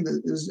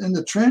in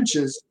the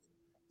trenches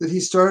that he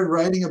started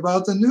writing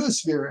about the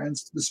noosphere and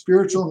the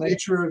spiritual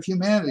nature of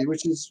humanity,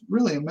 which is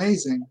really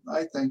amazing,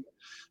 I think.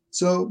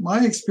 So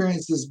my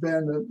experience has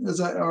been that, as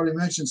I already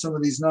mentioned, some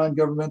of these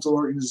non-governmental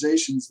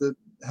organizations that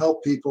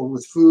help people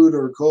with food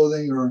or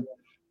clothing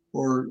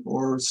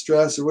or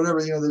stress or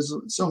whatever, there's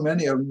so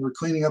many of them. We're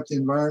cleaning up the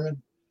environment.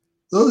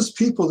 Those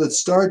people that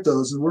start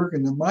those and work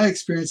in them, my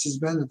experience has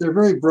been that they're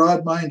very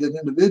broad-minded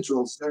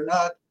individuals. They're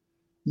not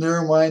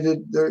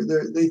narrow-minded.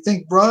 They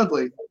think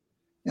broadly.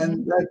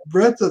 And that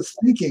breadth of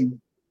thinking,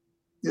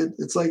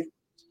 it's like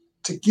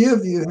to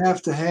give, you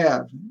have to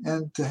have.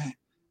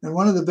 And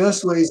one of the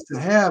best ways to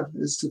have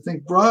is to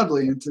think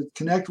broadly and to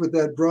connect with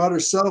that broader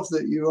self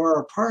that you are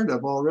a part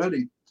of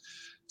already.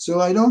 So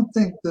I don't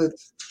think that,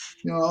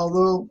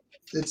 although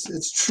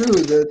it's true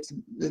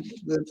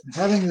that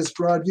having this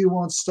broad view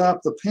won't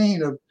stop the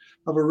pain of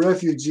a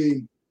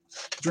refugee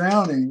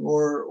drowning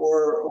or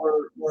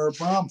a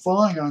bomb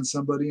falling on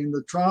somebody and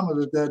the trauma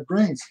that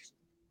brings.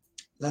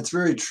 That's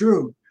very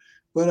true.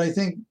 But I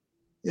think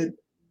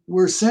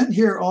we're sent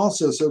here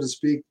also, so to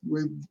speak.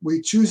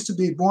 We choose to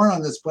be born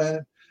on this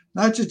planet,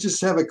 not to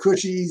just have a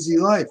cushy, easy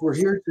life. We're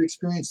here to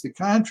experience the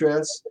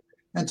contrasts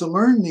and to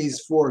learn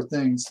these four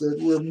things, that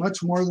we're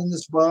much more than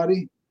this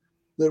body,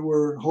 that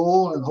we're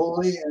whole and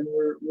holy, and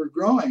we're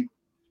growing.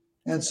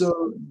 And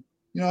so,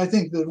 I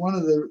think that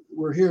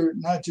we're here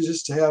not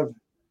just to have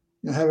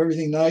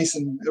everything nice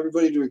and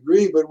everybody to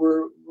agree, but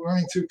we're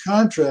learning through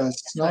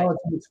contrasts, knowledge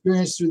and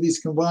experience through these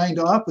combined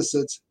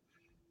opposites.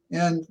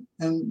 And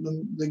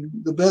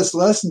the best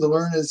lesson to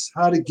learn is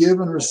how to give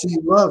and receive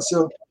love.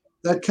 So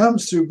that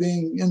comes through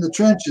being in the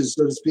trenches,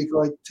 so to speak,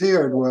 like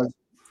Teilhard was.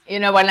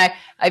 When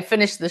I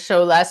finished the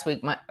show last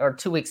week or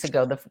 2 weeks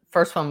ago, the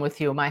first one with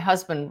you, my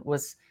husband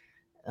was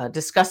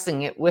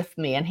discussing it with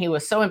me, and he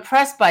was so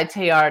impressed by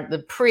Teilhard, the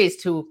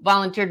priest who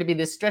volunteered to be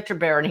the stretcher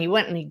bearer, and he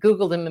went and he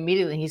Googled him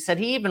immediately. He said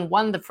he even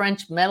won the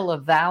French Medal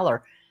of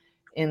Valor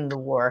in the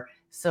war.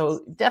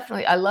 So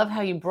definitely, I love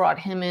how you brought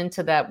him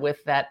into that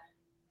with that.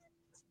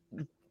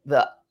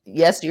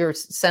 Yes, you're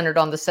centered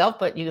on the self,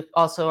 but you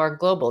also are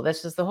global.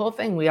 This is the whole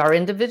thing. We are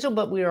individual,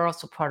 but we are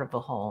also part of the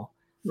whole.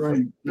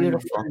 Right.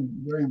 Beautiful. Very,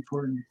 very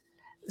important.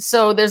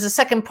 So there's a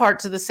second part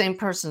to the same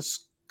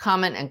person's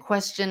comment and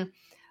question.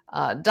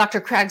 Dr.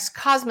 Craig's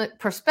cosmic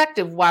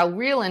perspective, while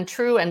real and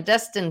true and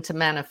destined to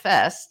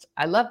manifest,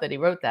 I love that he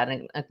wrote that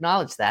and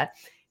acknowledged that,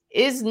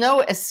 is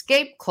no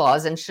escape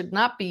clause and should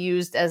not be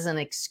used as an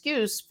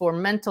excuse for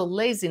mental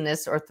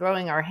laziness or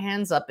throwing our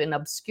hands up in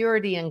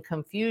obscurity and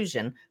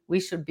confusion. We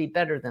should be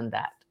better than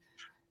that.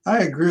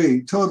 I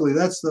agree totally.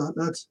 That's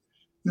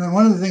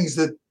one of the things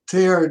that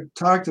Teilhard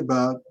talked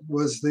about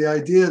was the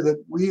idea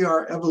that we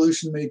are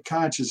evolution made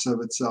conscious of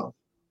itself.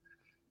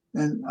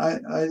 And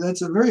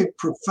that's a very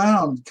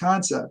profound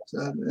concept,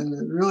 and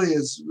it really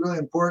is really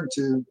important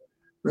to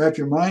wrap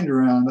your mind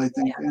around, I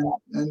think.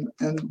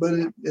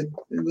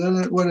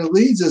 What it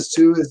leads us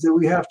to is that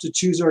we have to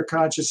choose our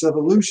conscious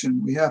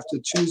evolution. We have to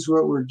choose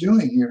what we're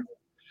doing here.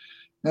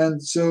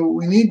 And so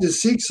we need to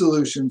seek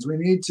solutions. We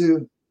need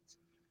to,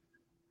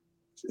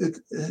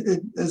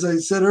 as I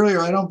said earlier,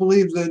 I don't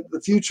believe that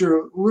the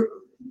future,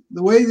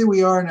 the way that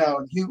we are now,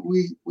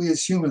 we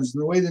as humans,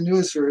 and the way the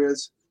noosphere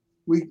is,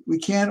 we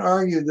can't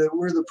argue that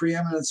we're the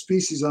preeminent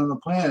species on the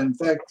planet. In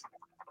fact,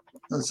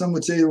 some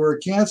would say we're a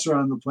cancer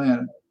on the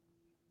planet.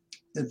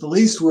 At the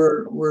least,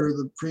 we're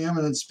the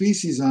preeminent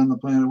species on the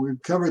planet.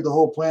 We've covered the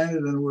whole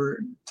planet, and we're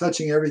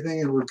touching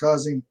everything, and we're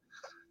causing,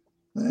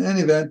 in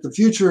any event, the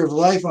future of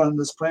life on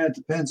this planet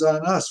depends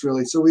on us,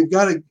 really. So we've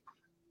got to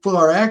pull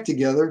our act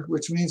together,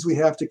 which means we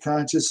have to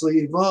consciously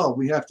evolve.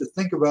 We have to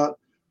think about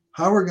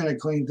how we're going to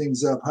clean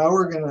things up, how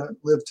we're going to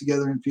live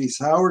together in peace,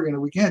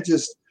 we can't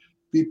just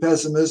be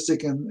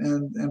pessimistic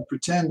and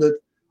pretend that,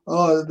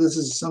 oh, this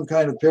is some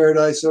kind of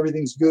paradise,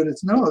 everything's good.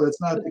 That's not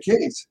the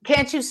case.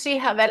 Can't you see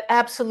how that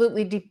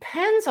absolutely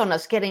depends on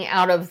us getting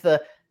out of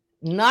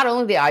not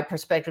only the I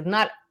perspective,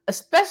 not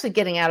especially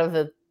getting out of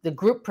the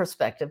group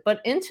perspective, but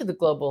into the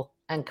global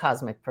and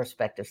cosmic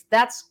perspectives.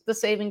 That's the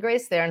saving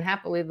grace there. And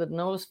happily, the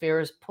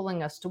noosphere is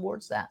pulling us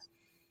towards that.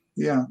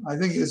 Yeah, I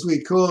think as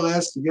we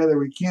coalesce together,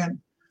 we can't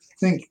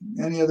think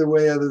any other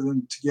way other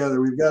than together.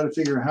 We've got to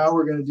figure how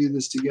we're going to do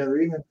this together.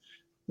 Even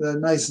the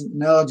nice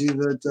analogy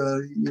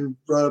that you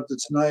brought up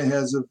that Sanaya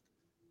has of,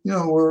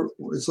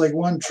 it's like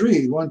one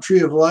tree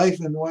of life,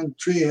 and one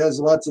tree has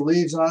lots of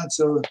leaves on it.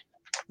 So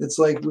it's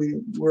like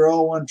we're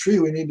all one tree.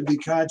 We need to be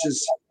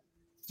conscious,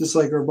 just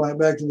like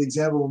back to the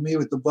example of me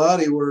with the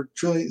body, we're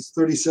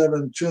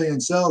 37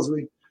 trillion cells.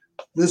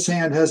 This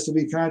hand has to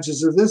be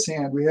conscious of this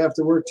hand. We have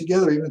to work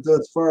together, even though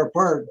it's far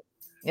apart.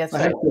 Yes,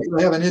 I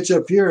have an itch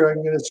up here.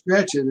 I'm going to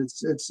scratch it.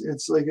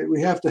 It's like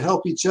we have to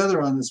help each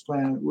other on this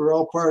planet. We're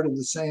all part of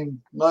the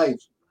same life.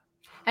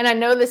 And I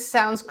know this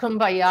sounds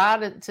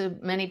kumbaya to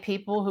many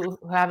people who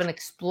haven't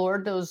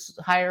explored those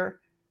higher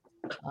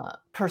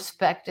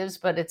perspectives,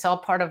 but it's all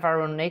part of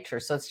our own nature.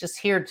 So it's just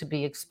here to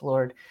be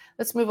explored.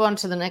 Let's move on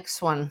to the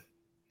next one.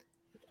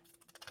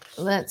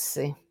 Let's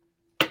see.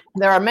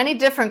 There are many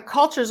different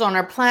cultures on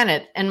our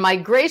planet, and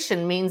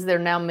migration means they're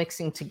now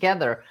mixing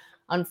together.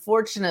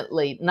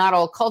 Unfortunately, not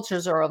all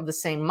cultures are of the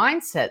same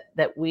mindset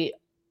that we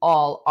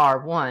all are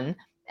one,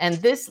 and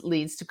this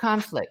leads to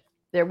conflict.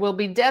 There will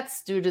be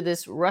deaths due to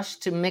this rush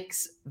to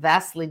mix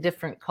vastly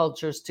different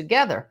cultures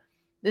together.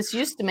 This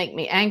used to make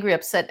me angry,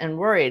 upset, and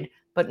worried,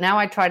 but now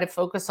I try to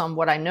focus on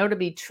what I know to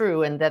be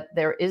true and that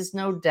there is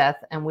no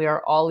death and we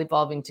are all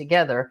evolving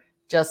together,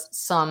 just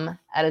some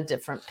at a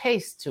different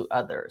pace to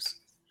others.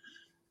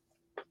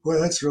 Boy,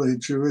 that's really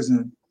true, isn't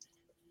it?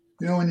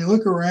 You know, when you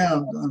look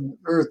around on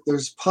Earth,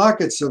 there's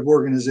pockets of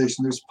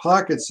organization, there's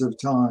pockets of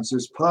tolerance,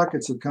 there's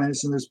pockets of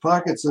kindness, and there's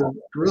pockets of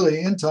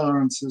really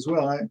intolerance as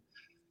well.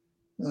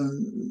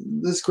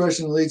 This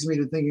question leads me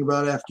to thinking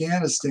about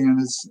Afghanistan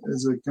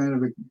as a kind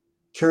of a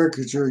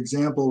caricature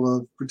example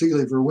of,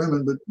 particularly for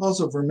women, but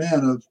also for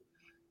men,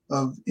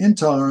 of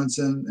intolerance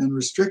and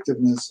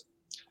restrictiveness.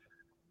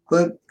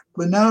 But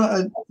now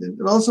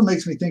it also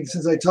makes me think,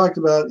 since I talked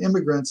about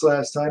immigrants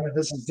last time, and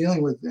this is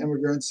dealing with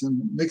immigrants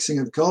and mixing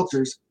of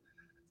cultures,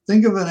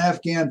 think of an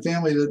Afghan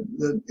family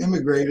that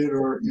immigrated,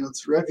 or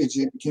it's a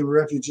refugee, became a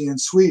refugee in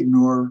Sweden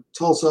or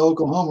Tulsa,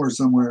 Oklahoma, or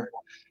somewhere.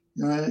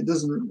 It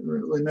doesn't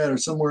really matter.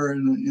 Somewhere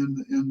in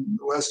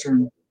the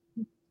Western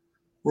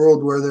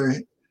world where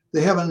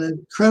they have an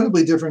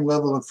incredibly different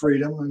level of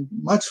freedom and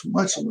much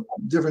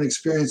different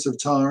experience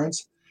of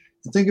tolerance.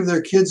 And think of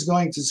their kids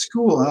going to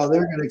school, how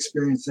they're going to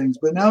experience things.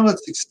 But now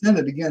let's extend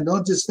it again.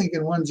 Don't just think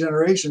in one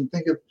generation.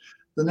 Think of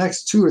the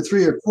next 2 or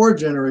 3 or 4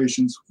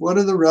 generations. What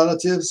are the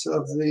relatives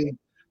of the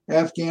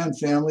Afghan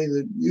family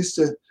that used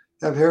to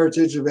have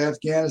heritage of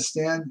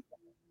Afghanistan?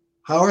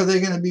 How are they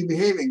going to be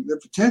behaving? The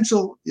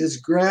potential is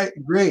great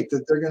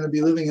that they're going to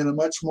be living in a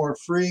much more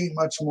free,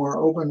 much more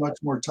open, much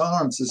more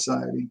tolerant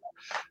society.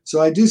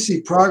 So I do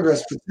see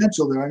progress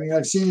potential there. I mean,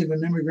 I've seen it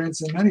in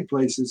immigrants in many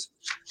places,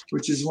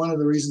 which is one of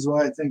the reasons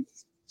why I think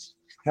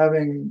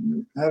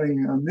having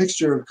a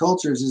mixture of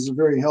cultures is a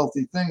very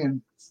healthy thing.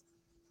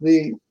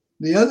 And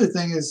the other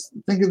thing is,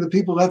 think of the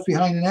people left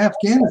behind in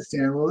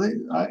Afghanistan. Well,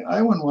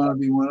 I wouldn't want to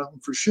be one of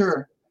them for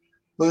sure,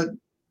 but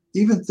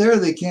even there,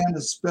 they can't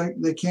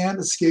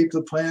escape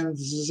the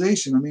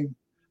planetization. I mean,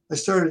 I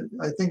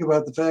think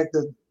about the fact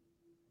that,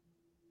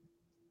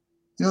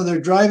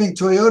 they're driving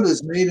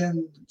Toyotas made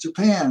in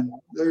Japan.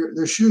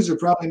 Their shoes are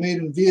probably made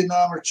in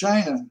Vietnam or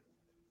China.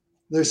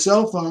 Their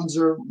cell phones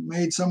are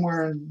made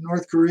somewhere in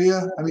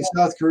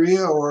South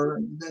Korea,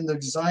 or then they're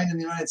designed in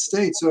the United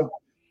States. So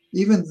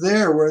even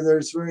there, where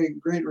there's very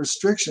great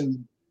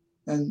restriction,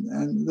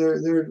 and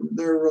they're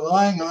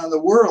relying on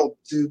the world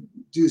to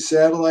do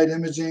satellite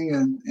imaging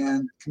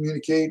and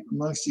communicate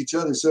amongst each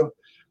other. So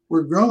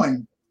we're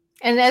growing.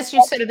 And as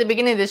you said at the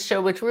beginning of this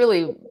show, which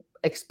really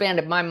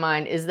expanded my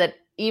mind, is that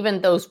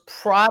even those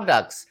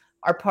products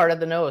are part of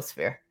the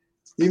noosphere.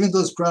 Even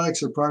those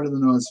products are part of the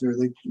noosphere.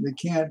 They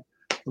can't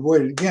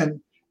avoid it.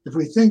 Again, if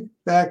we think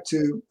back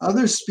to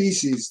other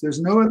species,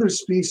 there's no other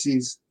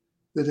species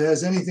that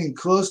has anything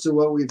close to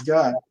what we've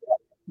got.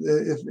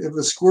 If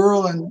a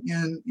squirrel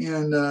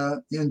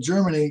in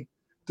Germany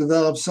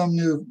develops some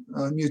new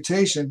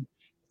mutation,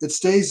 it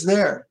stays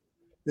there.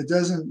 It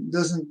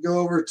doesn't go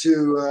over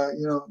to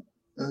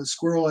a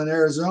squirrel in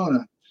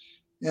Arizona.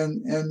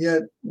 And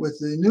yet with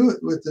the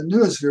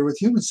noosphere, with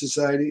human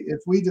society,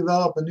 if we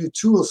develop a new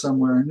tool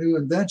somewhere, a new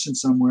invention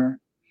somewhere,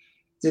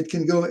 it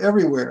can go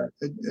everywhere.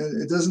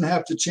 It doesn't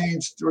have to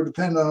change or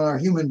depend on our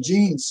human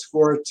genes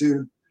for it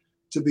to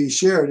be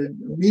shared. It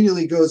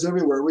immediately goes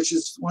everywhere, which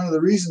is one of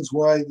the reasons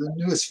why the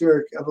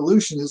noospheric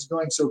evolution is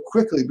going so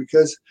quickly,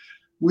 because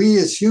we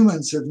as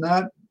humans have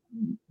not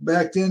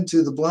backed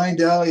into the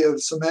blind alley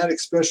of somatic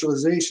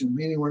specialization,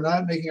 meaning we're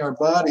not making our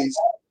bodies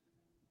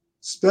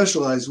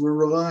specialized. We're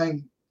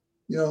relying,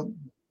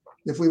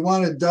 if we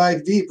want to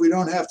dive deep, we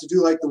don't have to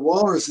do like the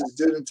walruses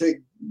did and take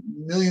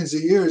millions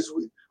of years.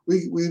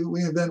 We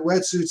invent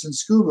wetsuits and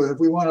scuba. If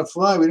we want to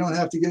fly, we don't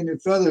have to get new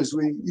feathers.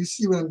 You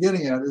see what I'm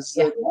getting at? Is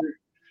that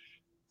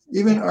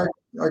even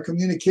our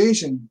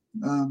communication,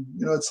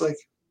 it's like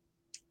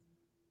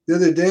the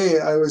other day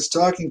I was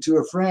talking to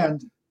a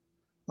friend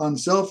on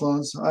cell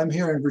phones. I'm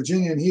here in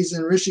Virginia and he's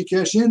in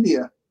Rishikesh,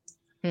 India.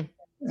 And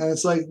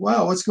it's like,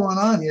 wow, what's going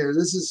on here?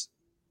 This is,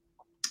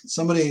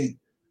 somebody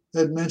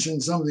had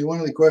mentioned one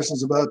of the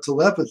questions about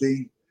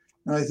telepathy.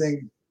 And I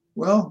think,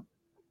 well,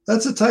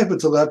 that's a type of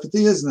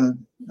telepathy, isn't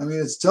it? I mean,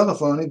 it's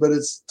telephony, but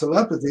it's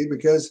telepathy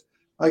because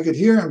I could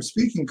hear him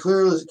speaking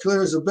clear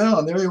as a bell.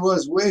 And there he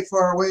was way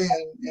far away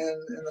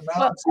in the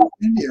mountains of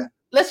India.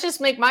 Let's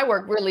just make my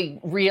work really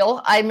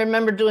real. I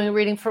remember doing a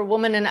reading for a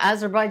woman in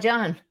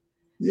Azerbaijan.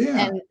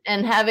 Yeah.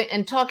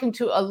 And talking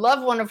to a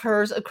loved one of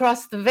hers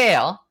across the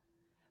veil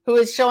who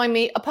is showing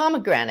me a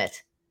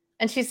pomegranate.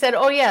 And she said,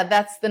 oh, yeah,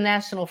 that's the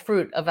national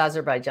fruit of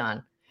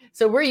Azerbaijan.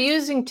 So we're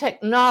using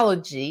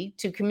technology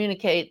to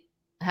communicate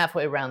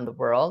halfway around the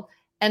world,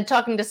 and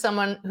talking to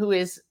someone who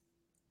is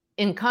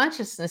in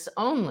consciousness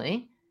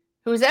only,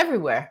 who's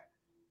everywhere.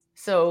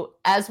 So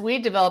as we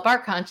develop our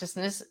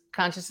consciousness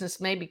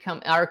may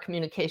become, our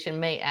communication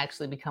may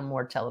actually become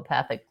more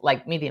telepathic,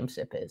 like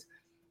mediumship is.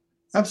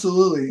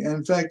 Absolutely. And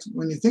in fact,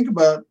 when you think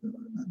about,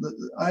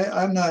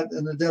 I'm not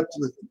an adept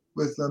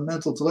with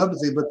mental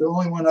telepathy, but the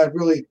only one I've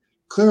really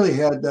clearly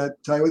had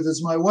that tie with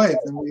is my wife,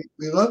 and we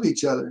love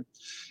each other.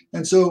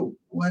 And so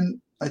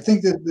when I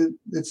think that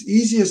it's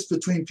easiest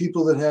between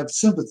people that have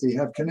sympathy,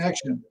 have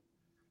connection.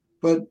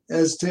 But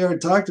as Teilhard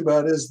talked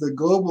about, as the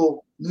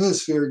global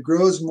noosphere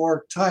grows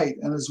more tight,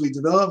 and as we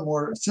develop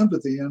more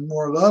sympathy and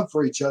more love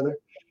for each other,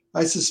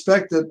 I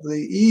suspect that the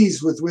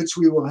ease with which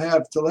we will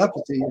have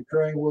telepathy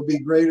occurring will be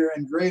greater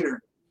and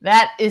greater.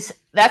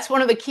 That's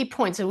one of the key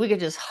points, and we could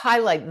just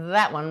highlight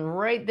that one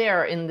right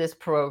there in this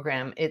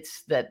program.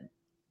 It's that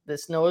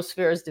this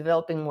noosphere is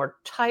developing more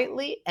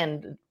tightly,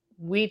 and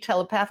we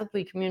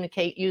telepathically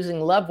communicate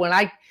using love. When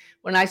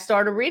I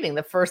start a reading,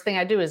 the first thing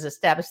I do is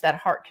establish that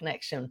heart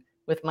connection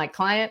with my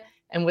client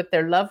and with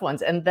their loved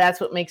ones. And that's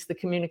what makes the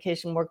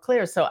communication more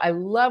clear. So I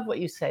love what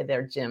you say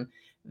there, Jim,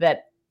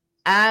 that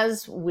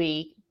as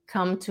we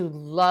come to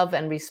love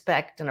and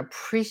respect and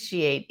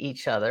appreciate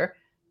each other,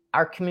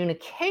 our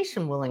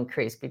communication will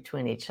increase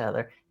between each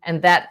other.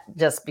 And that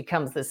just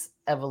becomes this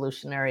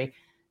evolutionary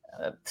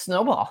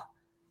snowball.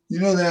 You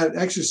know, that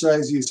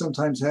exercise you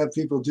sometimes have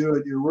people do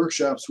at your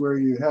workshops, where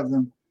you have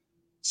them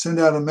send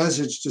out a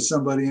message to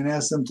somebody and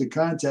ask them to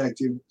contact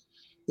you.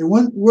 It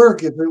wouldn't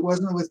work if it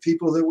wasn't with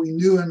people that we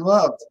knew and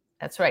loved.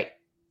 That's right.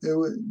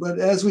 But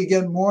as we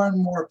get more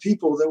and more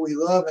people that we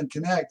love and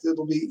connect,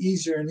 it'll be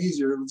easier and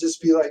easier. It'll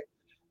just be like,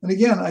 and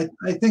again,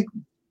 I think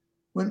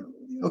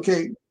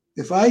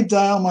if I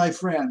dial my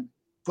friend,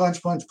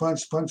 punch,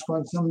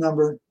 some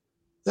number,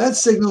 that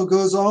signal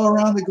goes all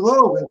around the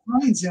globe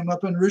and finds him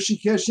up in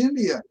Rishikesh,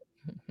 India.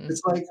 Mm-hmm.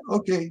 It's like,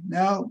 okay,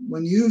 now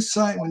when you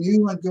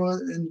go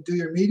and do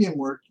your medium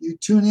work, you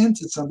tune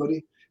into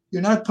somebody.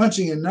 You're not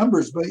punching in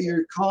numbers, but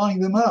you're calling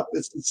them up.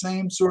 It's the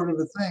same sort of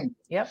a thing.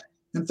 Yep.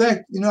 In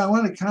fact, I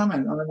want to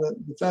comment on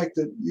the fact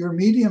that your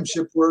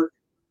mediumship work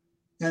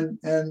and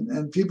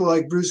people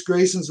like Bruce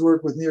Grayson's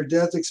work with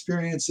near-death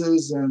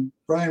experiences, and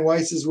Brian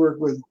Weiss's work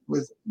with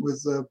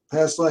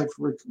past life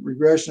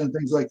regression and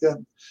things like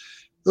that,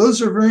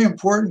 those are very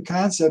important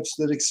concepts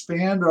that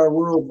expand our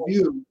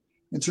worldview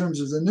in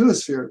terms of the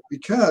noosphere,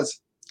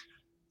 because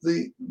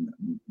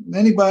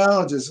many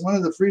biologists, one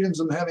of the freedoms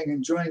I'm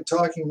enjoying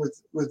talking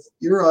with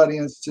your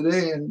audience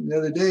today and the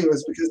other day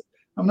was because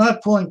I'm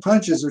not pulling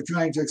punches or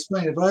trying to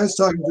explain. If I was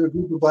talking to a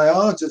group of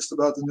biologists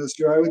about the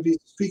noosphere, I would be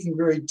speaking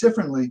very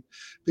differently,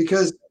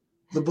 because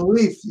the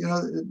belief,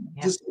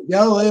 just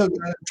Galileo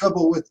got in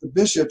trouble with the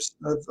bishops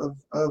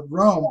of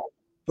Rome,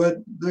 but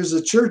there's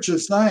a church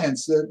of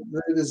science that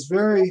is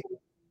very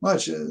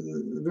much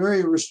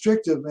very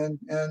restrictive, and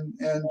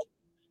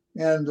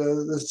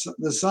the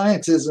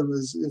scientism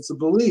it's a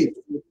belief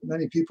that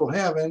many people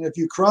have, and if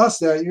you cross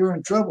that, you're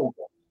in trouble.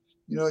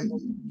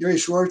 Gary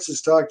Schwartz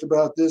has talked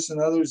about this,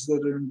 and others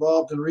that are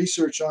involved in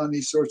research on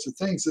these sorts of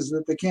things, is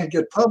that they can't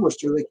get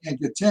published or they can't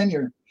get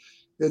tenure.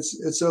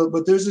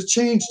 But there's a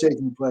change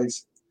taking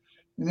place.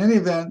 In any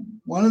event,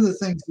 one of the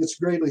things that's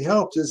greatly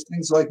helped is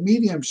things like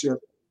mediumship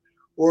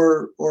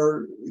or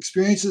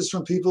experiences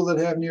from people that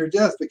have near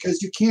death,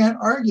 because you can't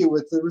argue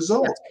with the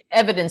results.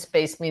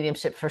 Evidence-based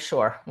mediumship for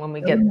sure, when we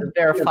get the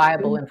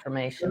verifiable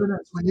information.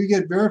 When you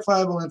get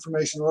verifiable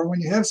information, or when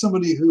you have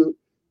somebody who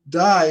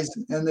dies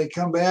and they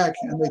come back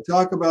and they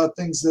talk about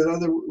things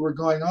that were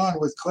going on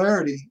with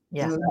clarity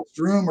in the next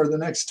room or the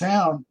next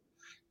town,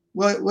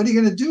 what are you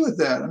going to do with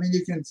that? I mean,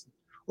 you can,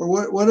 or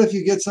what if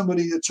you get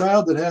a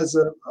child that has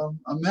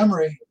a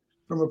memory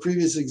from a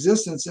previous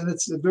existence and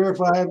it's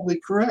verifiably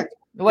correct?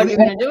 What you're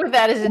going to do with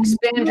that is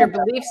expand your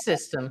belief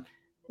system.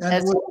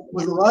 And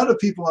with a lot of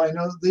people I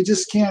know, they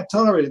just can't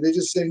tolerate it. They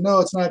just say, no,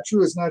 it's not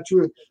true. It's not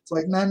true. It's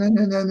like, no.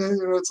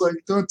 It's like,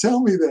 don't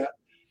tell me that.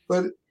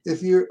 But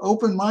if you're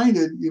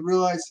open-minded, you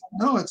realize,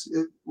 no,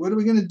 what are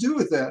we going to do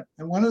with that?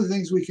 And one of the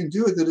things we can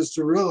do with it is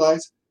to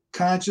realize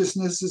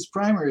consciousness is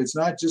primary. It's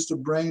not just a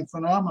brain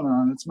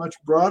phenomenon. It's much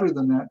broader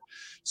than that.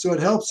 So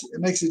it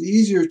makes it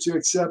easier to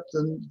accept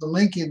the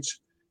linkage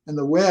and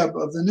the web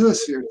of the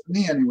noosphere, to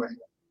me anyway.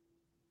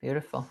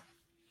 Beautiful.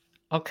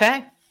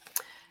 Okay.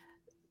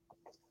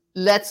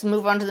 Let's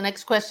move on to the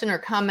next question or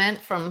comment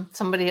from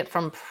somebody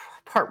from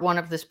part 1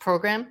 of this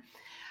program.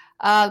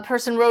 The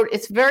person wrote,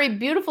 "It's very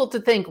beautiful to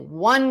think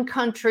one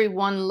country,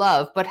 one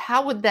love, but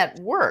how would that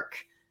work?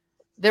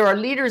 There are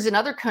leaders in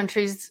other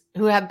countries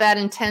who have bad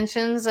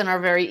intentions and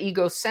are very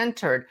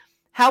ego-centered.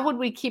 How would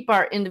we keep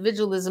our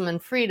individualism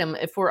and freedom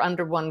if we're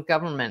under one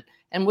government?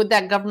 And would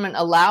that government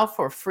allow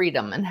for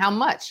freedom, and how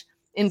much?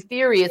 In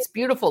theory, it's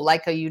beautiful,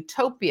 like a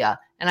utopia,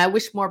 and I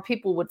wish more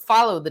people would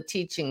follow the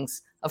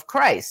teachings of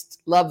Christ,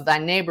 love thy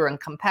neighbor and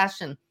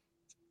compassion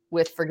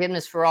with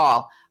forgiveness for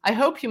all. I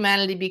hope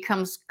humanity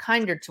becomes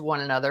kinder to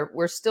one another.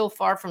 We're still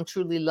far from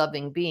truly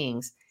loving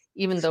beings.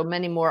 even though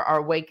many more are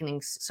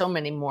awakening, so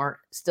many more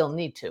still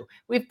need to.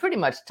 We've pretty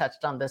much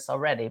touched on this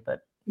already, but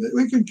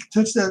we can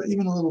touch that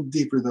even a little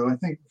deeper, though, I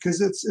think,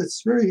 because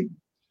it's very,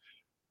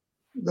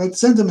 that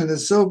sentiment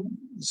is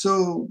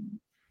so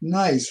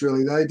nice,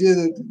 really. The idea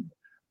that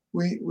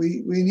we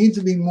need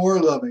to be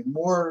more loving,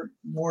 more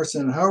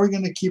centered. How are we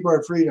going to keep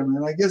our freedom?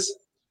 And I guess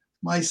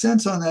my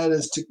sense on that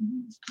is,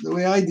 the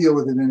way I deal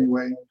with it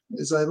anyway,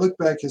 is I look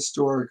back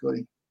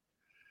historically,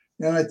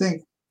 and I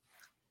think,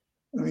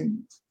 I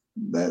mean,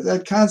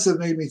 that concept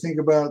made me think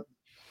about,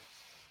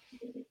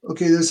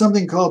 okay, there's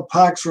something called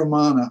Pax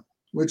Romana,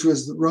 which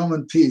was the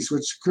Roman peace,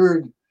 which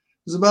occurred, it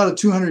was about a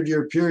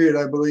 200-year period,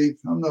 I believe.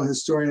 I'm no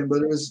historian,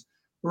 but it was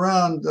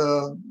around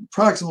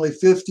approximately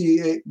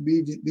 50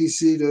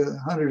 BC to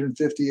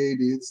 150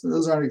 AD.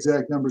 Those aren't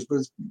exact numbers, but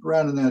it's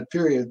around in that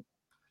period.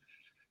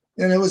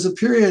 And it was a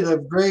period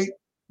of great,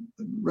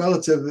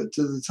 relative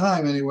to the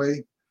time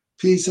anyway,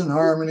 peace and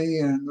harmony,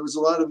 and there was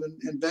a lot of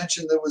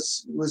invention that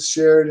was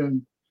shared,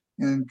 and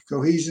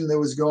cohesion that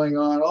was going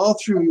on all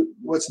through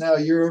what's now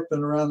Europe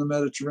and around the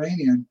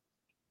Mediterranean.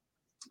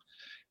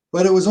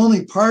 But it was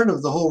only part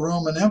of the whole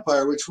Roman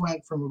Empire, which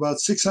went from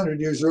about 600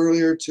 years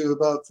earlier to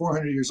about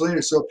 400 years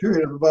later, so a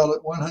period of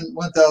about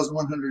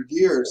 1,100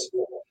 years.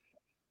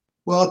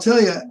 Well, I'll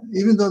tell you,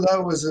 even though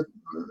that was a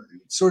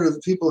sort of,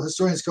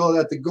 historians call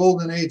that the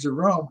golden age of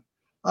Rome,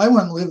 I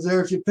wouldn't live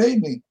there if you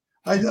paid me.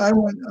 I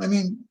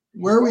mean,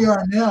 where we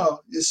are now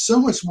is so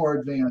much more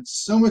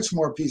advanced, so much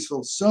more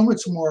peaceful, so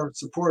much more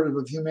supportive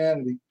of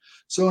humanity.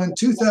 So in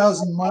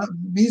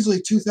measly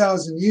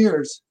 2,000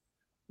 years,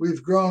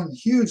 we've grown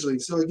hugely.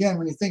 So again,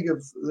 when you think of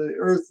the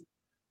Earth,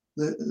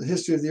 the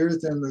history of the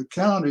Earth and the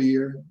calendar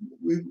year,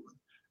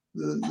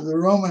 the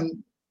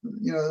Roman,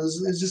 it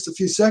was just a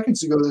few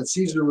seconds ago that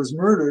Caesar was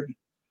murdered,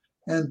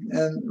 and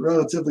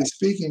relatively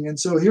speaking. And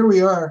so here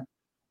we are,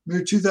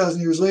 mere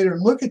 2,000 years later,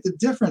 and look at the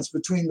difference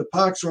between the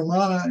Pax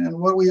Romana and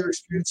what we are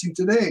experiencing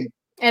today.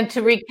 And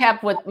to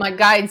recap what my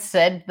guide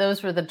said,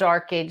 those were the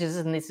dark ages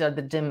and these are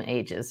the dim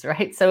ages,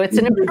 right? So it's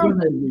an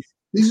improvement.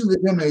 These are the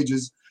dim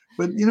ages.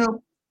 But,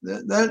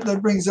 that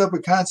brings up a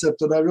concept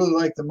that I really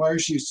like that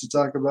Maharishi used to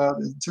talk about,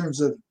 in terms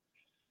of,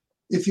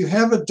 if you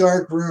have a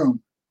dark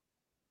room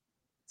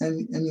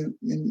and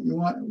you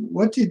want,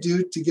 what do you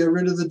do to get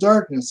rid of the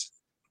darkness?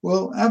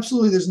 Well,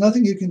 absolutely, there's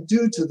nothing you can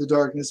do to the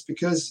darkness,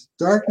 because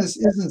darkness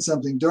isn't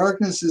something.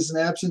 Darkness is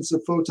an absence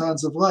of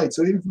photons of light.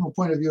 So even from a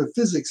point of view of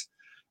physics,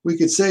 we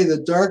could say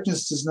that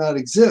darkness does not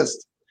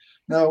exist.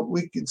 Now,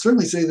 we can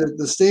certainly say that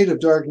the state of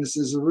darkness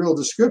is a real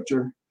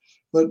descriptor,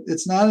 but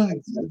it's not a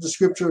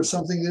descriptor of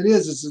something that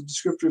is, it's a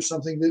descriptor of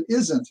something that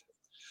isn't.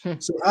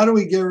 So how do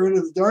we get rid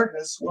of the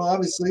darkness? Well,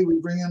 obviously,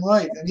 we bring in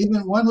light. And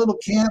even one little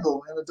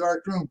candle in a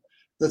dark room,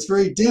 that's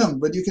very dim,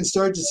 but you can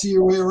start to see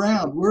your way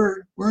around.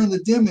 We're in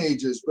the dim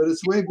ages, but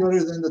it's way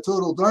better than the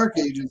total dark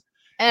ages.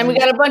 And we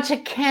got a bunch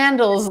of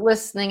candles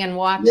listening and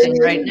watching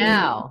right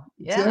now.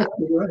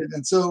 Exactly right.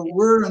 And so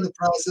we're in the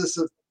process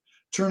of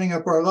turning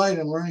up our light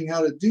and learning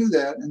how to do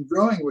that and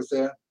growing with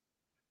that.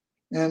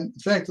 And in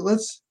fact,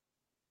 let's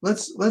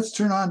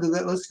turn on to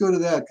that. Let's go to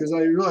that, because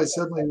I realize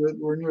suddenly that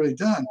we're nearly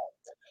done.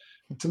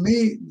 To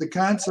me, the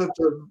concept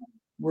of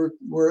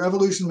where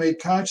evolution made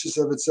conscious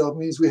of itself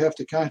means we have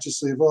to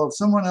consciously evolve.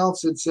 Someone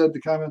else had said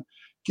the comment,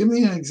 give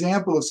me an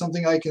example of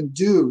something I can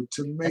do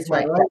to make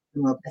my life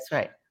come up. That's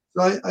right.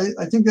 So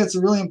I think that's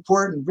a really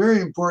important,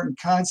 very important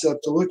concept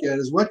to look at,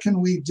 is what can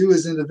we do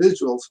as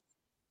individuals?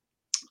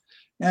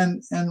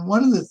 And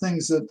one of the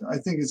things that I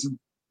think is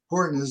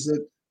important is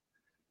that,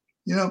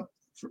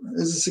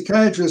 as a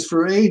psychiatrist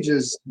for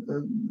ages,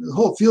 the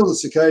whole field of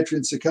psychiatry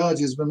and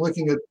psychology has been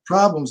looking at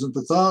problems and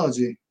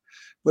pathology.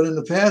 But in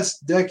the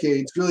past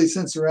decades, really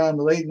since around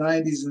the late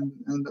 90s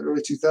and the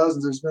early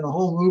 2000s, there's been a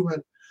whole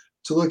movement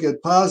to look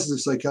at positive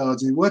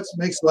psychology. What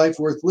makes life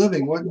worth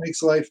living? What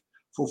makes life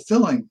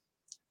fulfilling?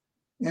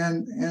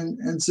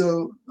 And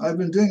so I've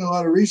been doing a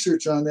lot of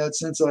research on that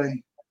since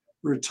I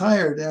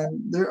retired,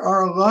 and there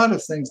are a lot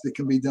of things that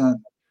can be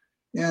done.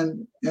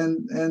 And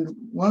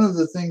one of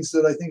the things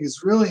that I think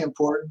is really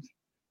important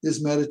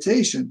is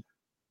meditation.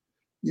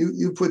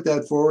 You put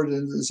that forward,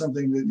 and it's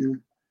something that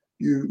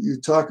you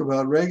talk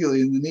about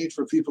regularly, and the need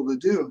for people to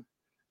do.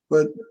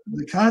 But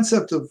the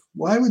concept of,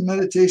 why would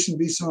meditation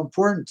be so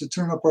important to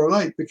turn up our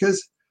light?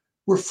 Because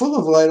we're full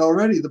of light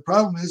already. The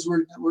problem is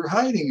we're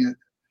hiding it.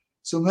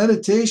 So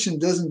meditation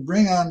doesn't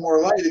bring on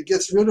more light. It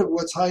gets rid of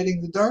what's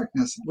hiding the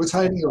darkness, what's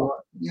hiding,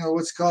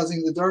 what's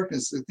causing the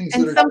darkness. The things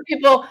and that are, some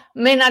people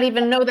may not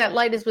even know that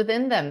light is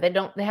within them. They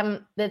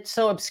haven't, it's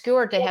so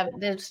obscure, they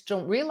just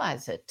don't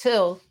realize it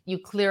till you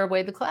clear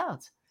away the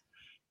clouds.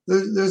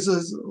 There's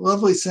a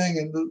lovely saying,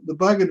 and the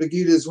Bhagavad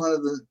Gita is one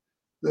of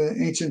the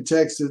ancient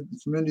texts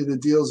from India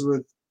that deals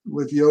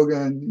with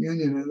yoga and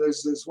union. And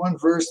there's this one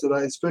verse that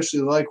I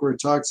especially like, where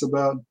it talks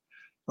about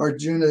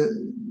Arjuna.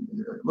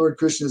 Lord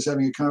Krishna is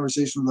having a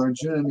conversation with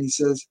Arjuna, and he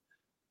says,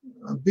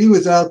 "Be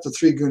without the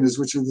three gunas,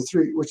 which are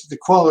the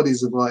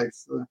qualities of life.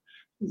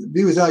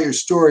 Be without your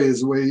story,"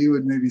 is the way you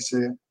would maybe say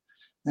it.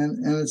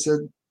 And it said,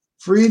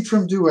 "Freed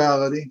from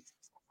duality,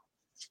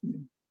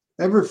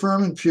 ever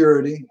firm in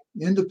purity,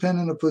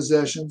 independent of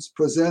possessions,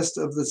 possessed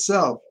of the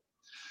self.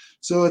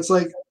 So it's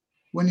like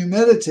when you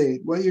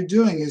meditate, what you're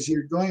doing is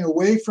you're going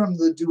away from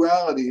the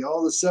duality,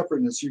 all the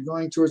separateness. You're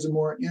going towards a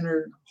more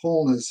inner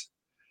wholeness.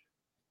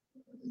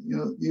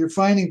 You're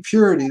finding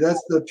purity.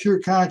 That's the pure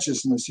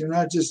consciousness. You're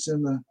not just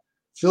in the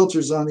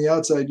filters on the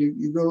outside.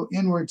 You go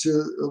inward to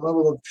a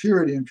level of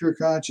purity and pure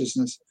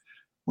consciousness.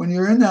 When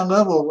you're in that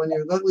level, when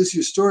you let loose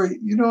your story,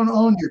 you don't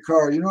own your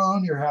car, you don't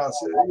own your house.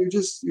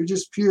 You're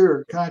just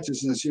pure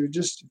consciousness. You're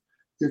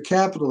your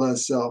capital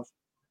S self.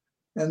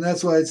 And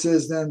that's why it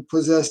says then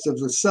possessed of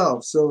the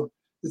self. So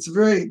it's a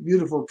very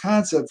beautiful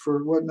concept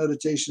for what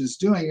meditation is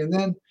doing. And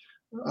then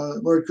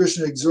Lord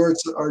Krishna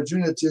exhorts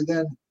Arjuna to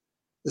then,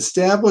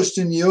 established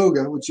in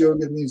yoga, which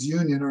yoga means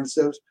union, or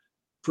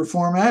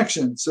perform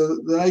action. So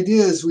the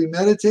idea is we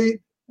meditate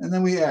and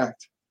then we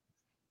act.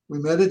 We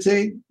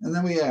meditate and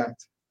then we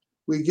act.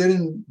 We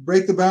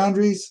break the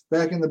boundaries,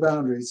 back in the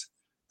boundaries.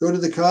 Go to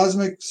the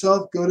cosmic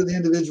self, go to the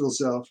individual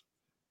self.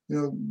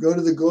 Go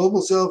to the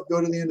global self,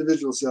 go to the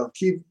individual self.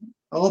 Keep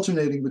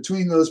alternating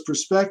between those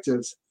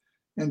perspectives,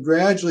 and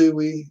gradually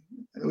we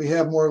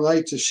have more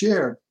light to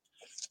share.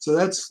 So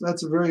that's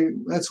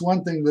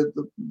one thing that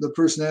the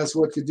person asked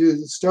what to do.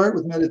 Start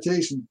with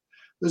meditation.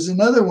 There's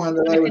another one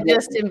that I would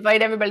just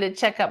invite everybody to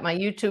check out my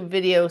YouTube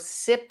video,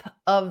 Sip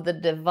of the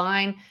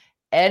Divine.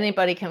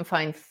 Anybody can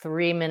find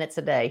 3 minutes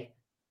a day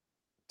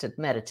to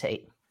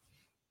meditate.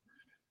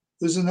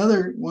 There's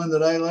another one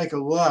that I like a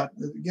lot.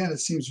 Again, it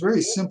seems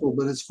very simple,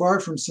 but it's far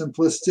from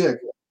simplistic.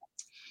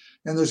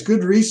 And there's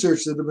good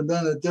research that have been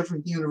done at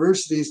different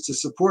universities to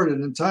support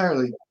it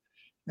entirely.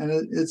 And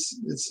it's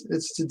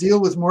to deal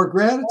with more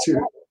gratitude.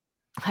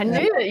 I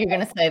knew that you were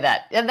going to say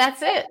that. Yeah,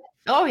 that's it.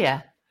 Oh,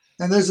 yeah.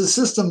 And there's a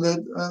system that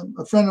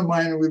a friend of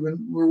mine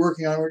we're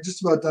working on. We're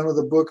just about done with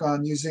a book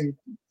on using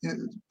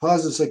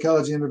positive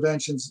psychology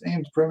interventions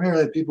aimed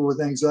primarily at people with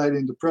anxiety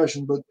and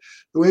depression. But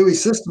the way we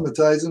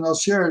systematize it, and I'll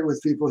share it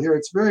with people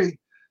here,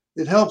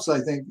 it helps,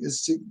 I think,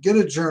 is to get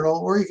a journal,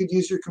 or you could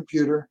use your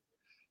computer,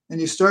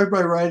 and you start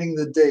by writing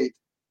the date.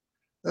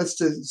 That's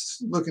to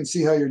look and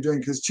see how you're doing,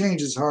 because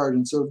change is hard,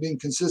 and so being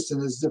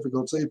consistent is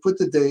difficult. So you put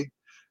the date,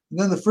 and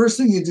then the first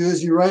thing you do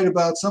is you write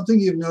about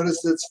something you've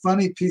noticed that's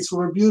funny, peaceful,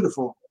 or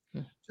beautiful.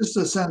 Just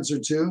a sentence or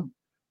two.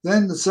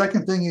 Then the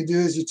second thing you do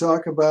is you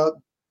talk about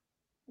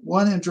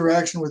one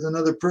interaction with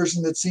another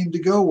person that seemed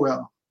to go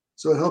well.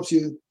 So it helps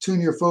you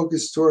tune your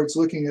focus towards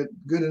looking at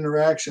good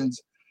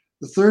interactions.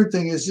 The third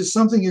thing is just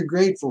something you're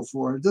grateful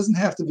for. It doesn't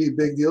have to be a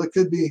big deal. It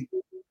could be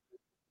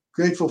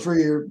grateful for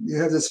you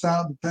have this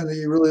fountain pen that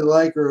you really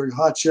like, or a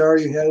hot shower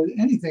you had,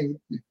 anything.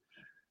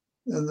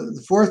 And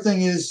the fourth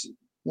thing is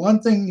one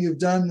thing you've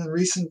done in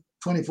recent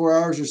 24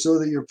 hours or so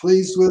that you're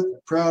pleased with,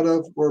 proud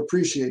of, or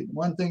appreciate.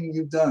 One thing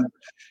you've done.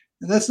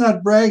 And that's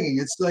not bragging.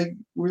 It's like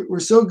we're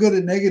so good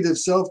at negative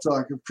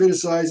self-talk, of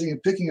criticizing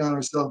and picking on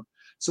ourselves.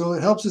 So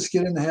it helps us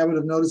get in the habit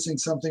of noticing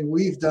something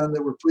we've done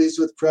that we're pleased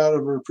with, proud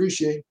of, or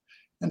appreciate.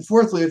 And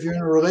fourthly, if you're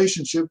in a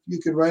relationship,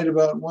 you could write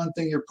about one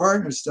thing your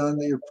partner's done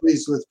that you're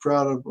pleased with,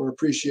 proud of, or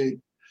appreciate.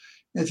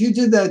 And if you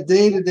did that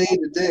day to day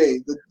to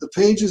day, the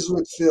pages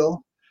would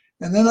fill.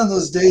 And then on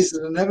those days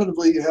that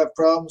inevitably you have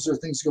problems or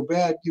things go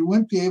bad, you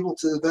wouldn't be able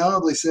to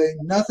validly say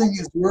nothing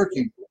is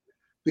working,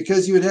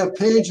 because you would have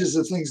pages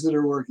of things that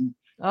are working.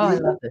 Oh, I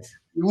love this.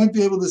 You wouldn't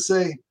be able to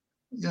say,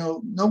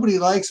 nobody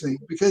likes me,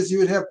 because you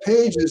would have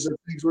pages of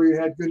things where you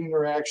had good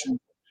interaction.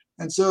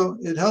 And so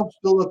it helps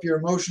build up your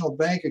emotional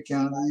bank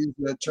account. I use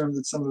that term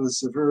that some of us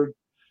have heard.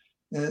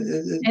 And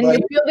you're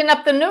building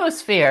up the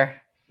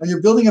noosphere. And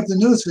you're building up the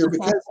noosphere,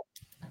 because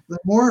the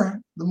more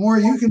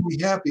you can be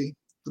happy,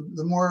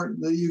 the more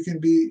that you can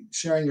be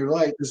sharing your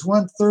light. There's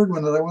one third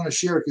one that I want to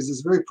share because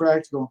it's very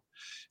practical.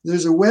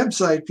 There's a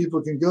website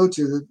people can go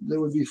to that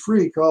would be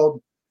free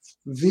called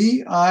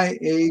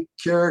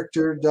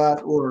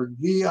viacharacter.org.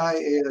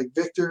 VIA, like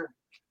Victor,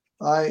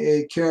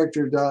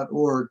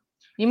 character.org.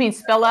 You mean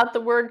spell out the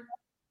word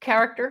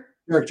character?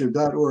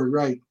 Character.org,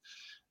 right.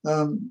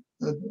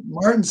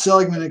 Martin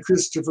Seligman and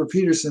Christopher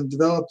Peterson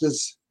developed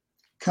this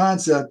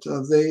concept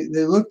of they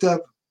worked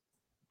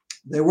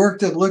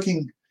at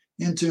looking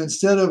into,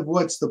 instead of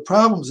what's the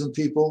problems in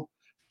people,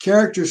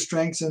 character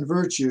strengths and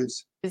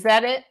virtues. Is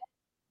that it?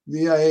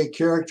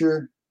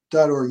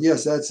 viacharacter.org.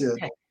 Yes, that's it.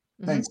 Okay.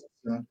 Thanks.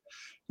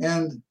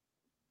 And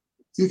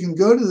you can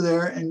go to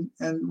there, and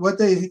what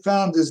they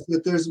found is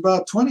that there's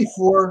about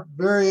 24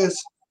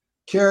 various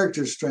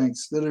character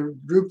strengths that are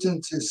grouped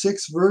into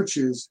 6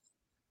 virtues.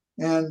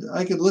 And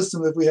I could list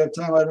them if we have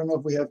time. I don't know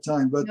if we have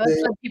time, but let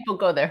people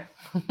go there.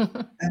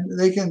 And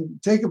they can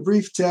take a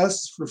brief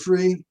test for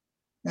free,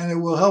 and it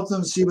will help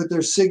them see what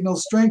their signal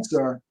strengths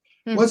are.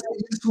 What's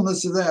the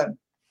usefulness of that?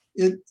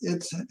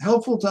 It's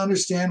helpful to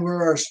understand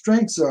where our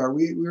strengths are.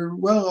 We're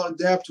well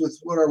adapted with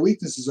what our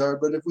weaknesses are,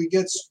 but if we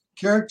get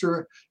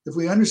if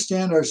we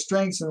understand our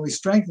strengths and we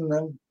strengthen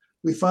them,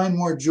 we find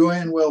more joy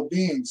and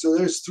well-being. So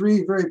there's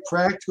 3 very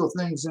practical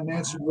things in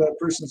answer to that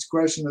person's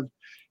question of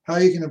how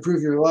you can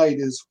improve your light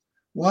is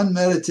 1,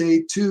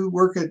 meditate, 2,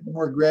 work at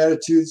more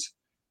gratitudes,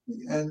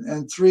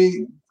 and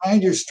three,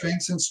 find your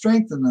strengths and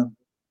strengthen them.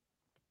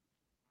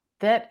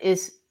 That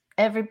is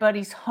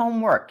everybody's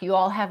homework. You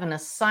all have an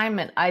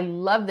assignment. I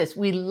love this.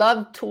 We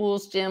love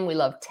tools, Jim. We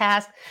love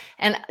tasks.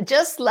 And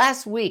just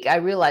last week, I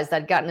realized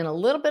I'd gotten in a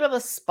little bit of a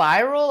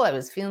spiral. I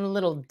was feeling a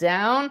little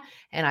down.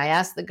 And I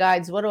asked the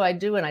guides, what do I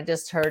do? And I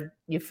just heard,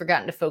 you've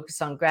forgotten to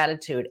focus on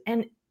gratitude.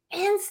 And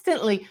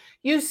instantly,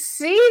 you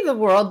see the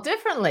world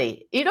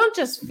differently. You don't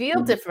just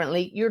feel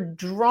differently. You're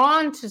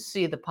drawn to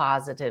see the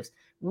positives.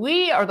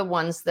 We are the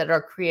ones that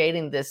are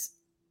creating this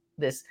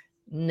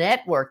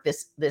network,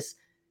 this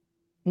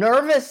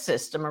nervous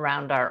system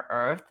around our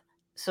earth.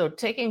 So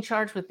taking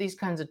charge with these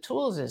kinds of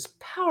tools is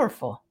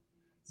powerful.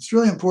 It's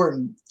really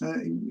important.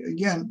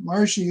 Again,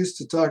 Maharishi used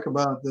to talk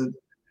about the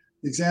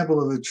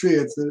example of a tree.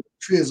 If the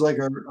tree is like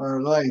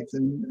our life,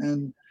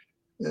 and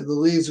the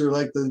leaves are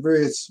like the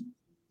various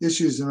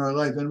issues in our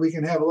life, and we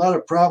can have a lot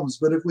of problems,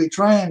 but if we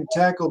try and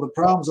tackle the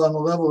problems on the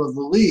level of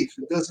the leaf,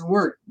 it doesn't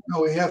work.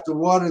 No, we have to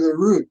water the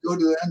root, go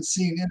to the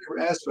unseen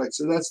inner aspect.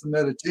 So that's the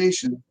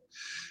meditation.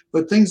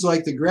 But things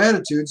like the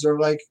gratitudes are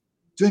like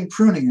doing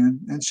pruning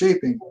and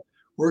shaping,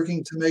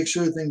 working to make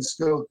sure things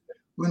go.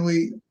 When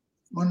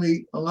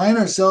we align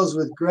ourselves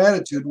with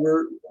gratitude,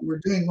 we're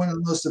doing one of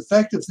the most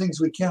effective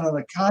things we can on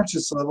a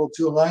conscious level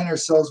to align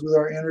ourselves with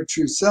our inner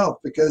true self,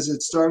 because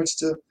it starts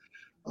to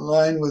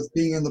align with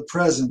being in the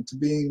present, to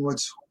being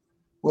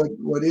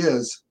what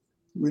is.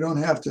 We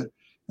don't have to.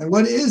 And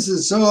what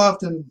is so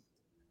often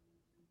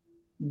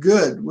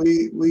good.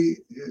 We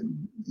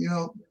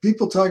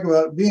people talk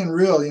about being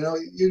real.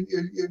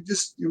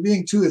 You're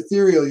being too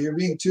ethereal. You're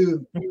being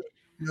too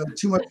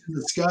much in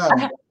the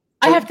sky.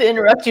 I have to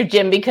interrupt you,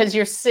 Jim, because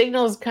your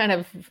signal is kind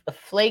of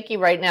flaky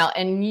right now,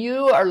 and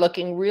you are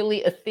looking really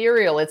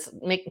ethereal. It's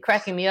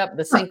cracking me up,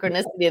 the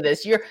synchronicity of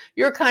this.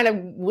 You're kind of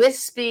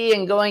wispy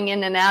and going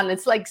in and out, and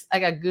it's like I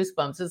got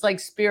goosebumps. It's like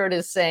Spirit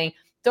is saying,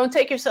 don't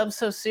take yourself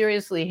so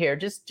seriously here.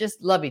 Just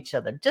love each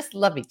other. Just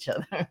love each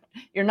other.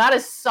 You're not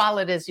as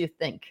solid as you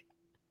think.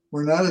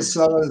 We're not as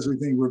solid as we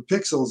think. We're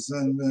pixels,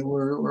 and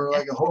we're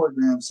like a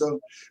hologram. So,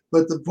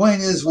 but the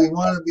point is, we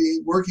want to be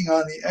working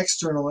on the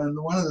external, and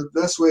one of the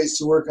best ways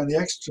to work on the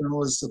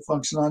external is to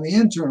function on the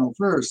internal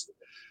first.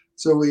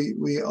 So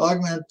we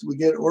augment, we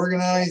get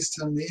organized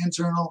on the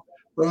internal,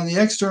 but on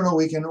the external,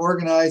 we can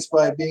organize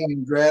by being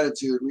in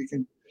gratitude. We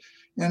can,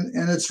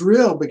 and it's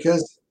real,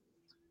 because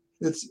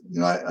it's,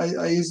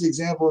 I use the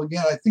example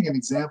again. I think an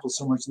example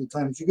so much of the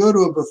time. If you go to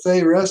a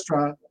buffet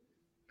restaurant,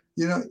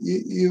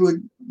 you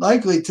would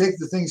likely take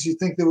the things you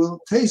think that will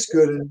taste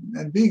good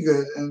and be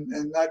good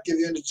and not give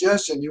you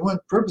indigestion. You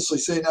wouldn't purposely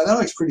say, now that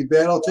looks pretty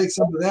bad, I'll take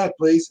some of that,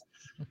 please.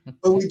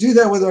 But we do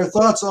that with our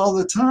thoughts all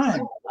the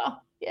time. Oh,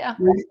 yeah.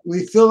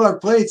 We fill our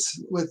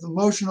plates with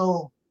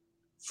emotional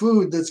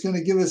food that's going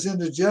to give us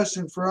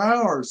indigestion for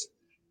hours.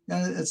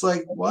 And it's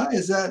like, why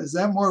is that? Is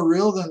that more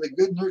real than the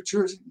good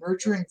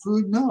nurturing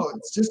food? No,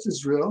 it's just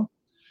as real.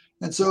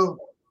 And so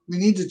we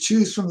need to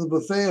choose from the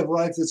buffet of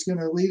life that's going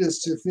to lead us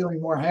to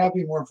feeling more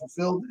happy, more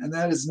fulfilled. And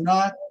that is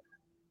not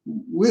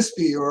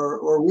wispy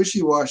or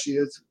wishy-washy.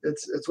 It's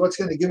what's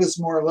going to give us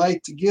more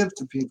light to give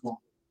to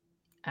people.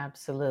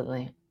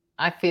 Absolutely.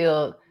 I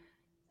feel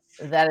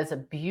that is a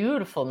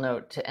beautiful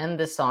note to end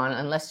this on,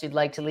 unless you'd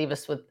like to leave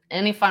us with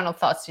any final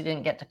thoughts you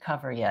didn't get to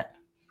cover yet.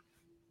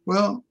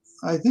 Well,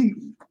 I think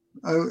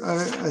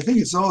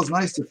it's always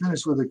nice to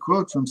finish with a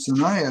quote from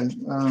Sanaya.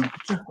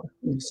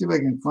 Let me see if I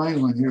can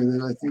find one here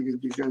that I think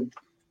would be good.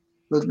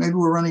 But maybe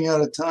we're running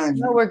out of time.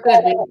 No, we're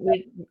good.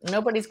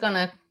 Nobody's going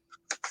to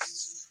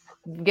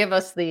give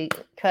us the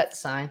cut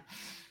sign.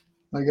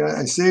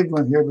 I saved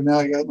one here, but now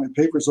I got my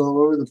papers all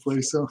over the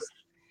place. So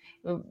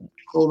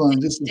hold on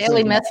just a Daily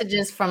second.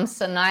 messages from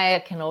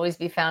Sanaya can always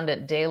be found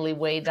at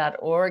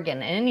dailyway.org.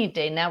 And any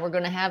day now, we're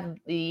going to have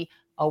the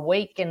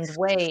Awakened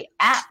Way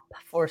app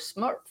for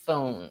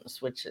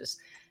smartphones, which is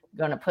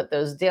going to put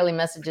those daily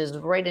messages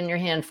right in your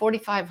hand,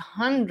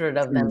 4,500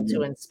 of them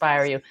to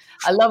inspire you.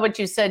 I love what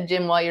you said,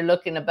 Jim, while you're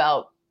looking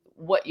about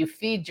what you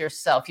feed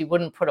yourself. You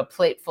wouldn't put a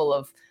plate full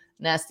of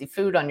nasty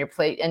food on your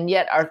plate. And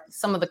yet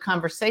some of the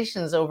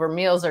conversations over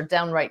meals are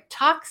downright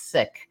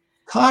toxic.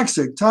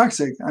 Toxic.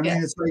 I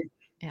mean, it's like,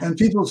 and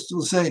people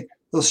will say,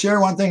 they'll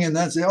share one thing and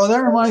then say, oh,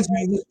 that reminds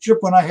me of this trip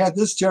when I had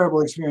this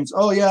terrible experience.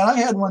 Oh, yeah, I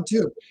had one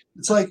too.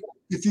 It's like,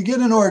 if you get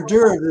an hors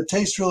d'oeuvre that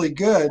tastes really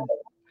good,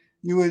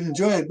 you would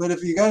enjoy it. But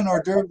if you got an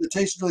hors d'oeuvre that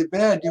tastes really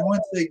bad, you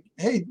wouldn't say,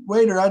 hey,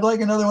 waiter, I'd like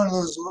another one of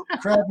those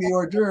crappy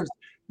hors d'oeuvres.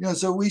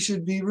 So we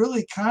should be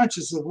really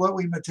conscious of what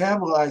we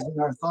metabolize in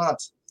our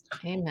thoughts.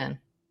 Amen.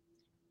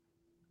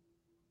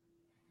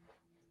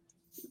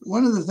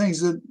 One of the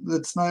things that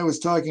Sanaya was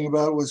talking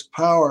about was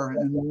power,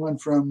 and the one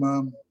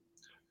from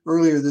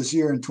earlier this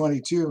year in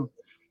 22.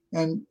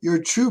 And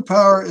your true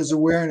power is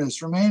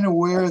awareness. Remain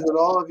aware that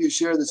all of you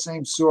share the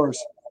same source,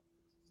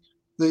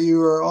 that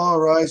you are all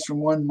arise from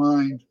one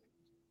mind.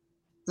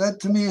 That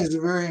to me is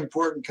a very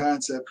important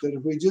concept, that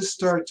if we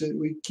just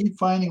we keep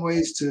finding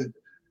ways to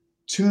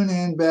tune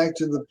in back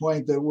to the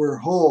point that we're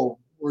whole,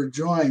 we're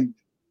joined,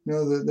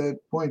 that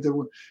point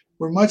that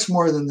we're much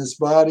more than this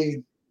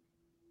body.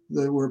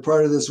 that we're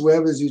part of this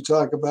web, as you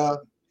talk about,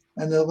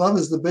 and that love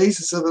is the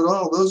basis of it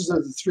all. Those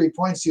are the 3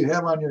 points you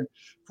have on your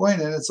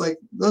point, and it's like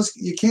those,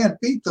 you can't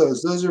beat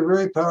those. Those are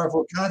very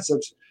powerful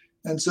concepts,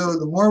 and so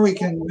the more we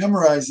can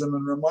memorize them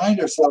and remind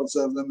ourselves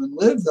of them and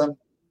live them,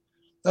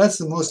 that's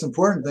the most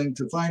important thing,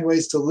 to find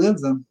ways to live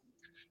them.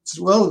 It's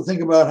well to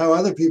think about how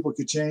other people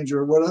could change,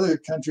 or what other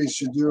countries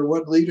should do, or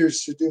what leaders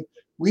should do.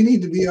 We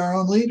need to be our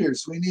own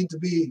leaders. We need to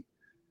be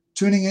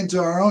tuning into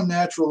our own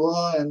natural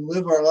law and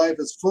live our life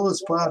as full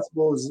as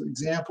possible as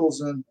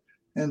examples,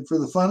 and for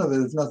the fun of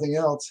it, if nothing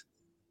else.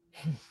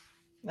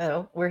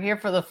 Well, we're here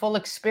for the full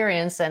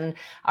experience, and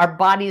our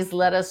bodies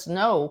let us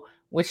know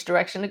which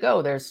direction to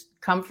go. There's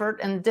comfort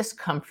and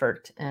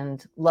discomfort,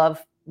 and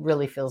love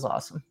really feels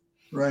awesome.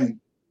 Right.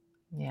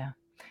 Yeah.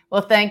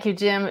 Well, thank you,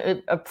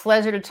 Jim. A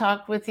pleasure to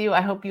talk with you.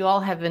 I hope you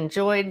all have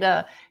enjoyed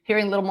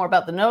hearing a little more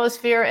about the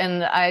noosphere,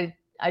 and I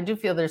do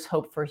feel there's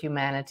hope for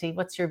humanity.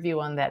 What's your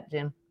view on that,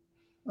 Jim?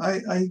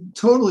 I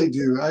totally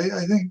do.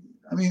 I think,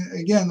 I mean,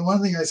 again, the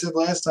one thing I said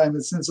last time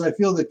is, since I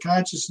feel that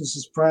consciousness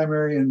is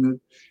primary and that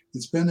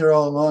it's been there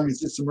all along,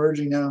 it's just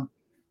emerging now,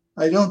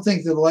 I don't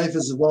think that life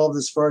has evolved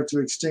this far to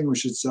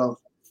extinguish itself.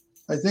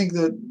 I think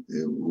that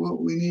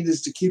what we need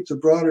is to keep the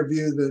broader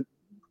view that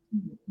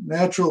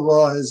natural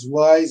law is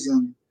wise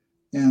and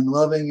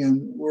loving,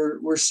 and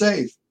we're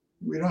safe.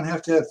 We don't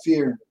have to have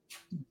fear.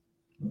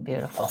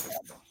 Beautiful.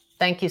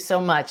 Thank you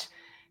so much.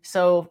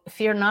 So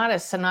fear not,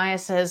 as Sanaya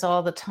says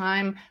all the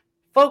time,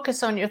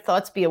 focus on your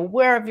thoughts, be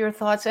aware of your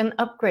thoughts, and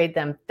upgrade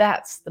them.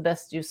 That's the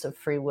best use of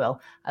free will.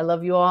 I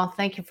love you all.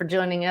 Thank you for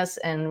joining us,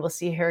 and we'll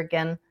see you here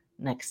again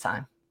next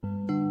time.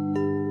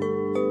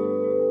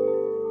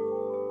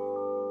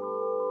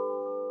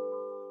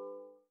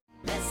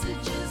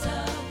 Messages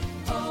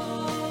of hope.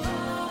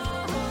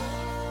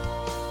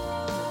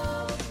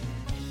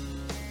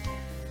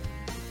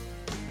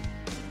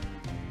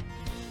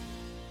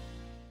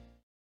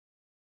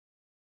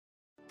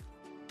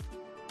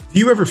 Do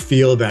you ever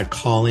feel that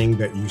calling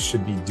that you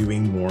should be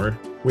doing more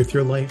with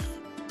your life?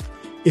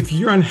 If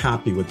you're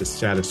unhappy with the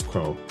status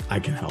quo,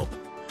 I can help.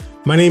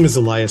 My name is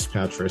Elias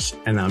Patras,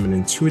 and I'm an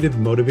intuitive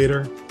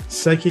motivator,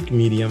 psychic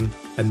medium,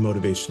 and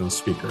motivational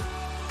speaker.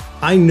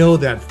 I know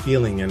that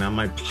feeling, and on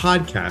my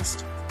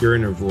podcast, Your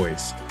Inner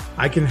Voice,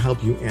 I can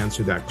help you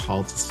answer that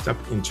call to step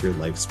into your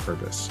life's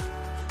purpose.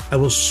 I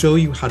will show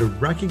you how to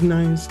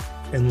recognize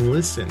and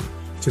listen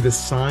to the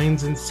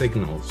signs and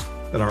signals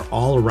that are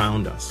all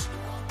around us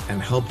and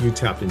help you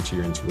tap into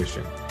your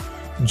intuition.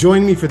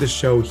 Join me for the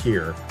show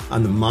here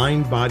on the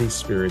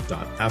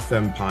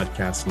mindbodyspirit.fm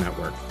podcast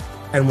network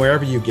and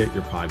wherever you get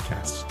your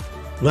podcasts.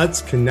 Let's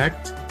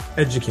connect,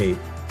 educate,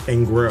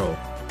 and grow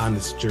on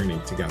this journey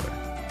together.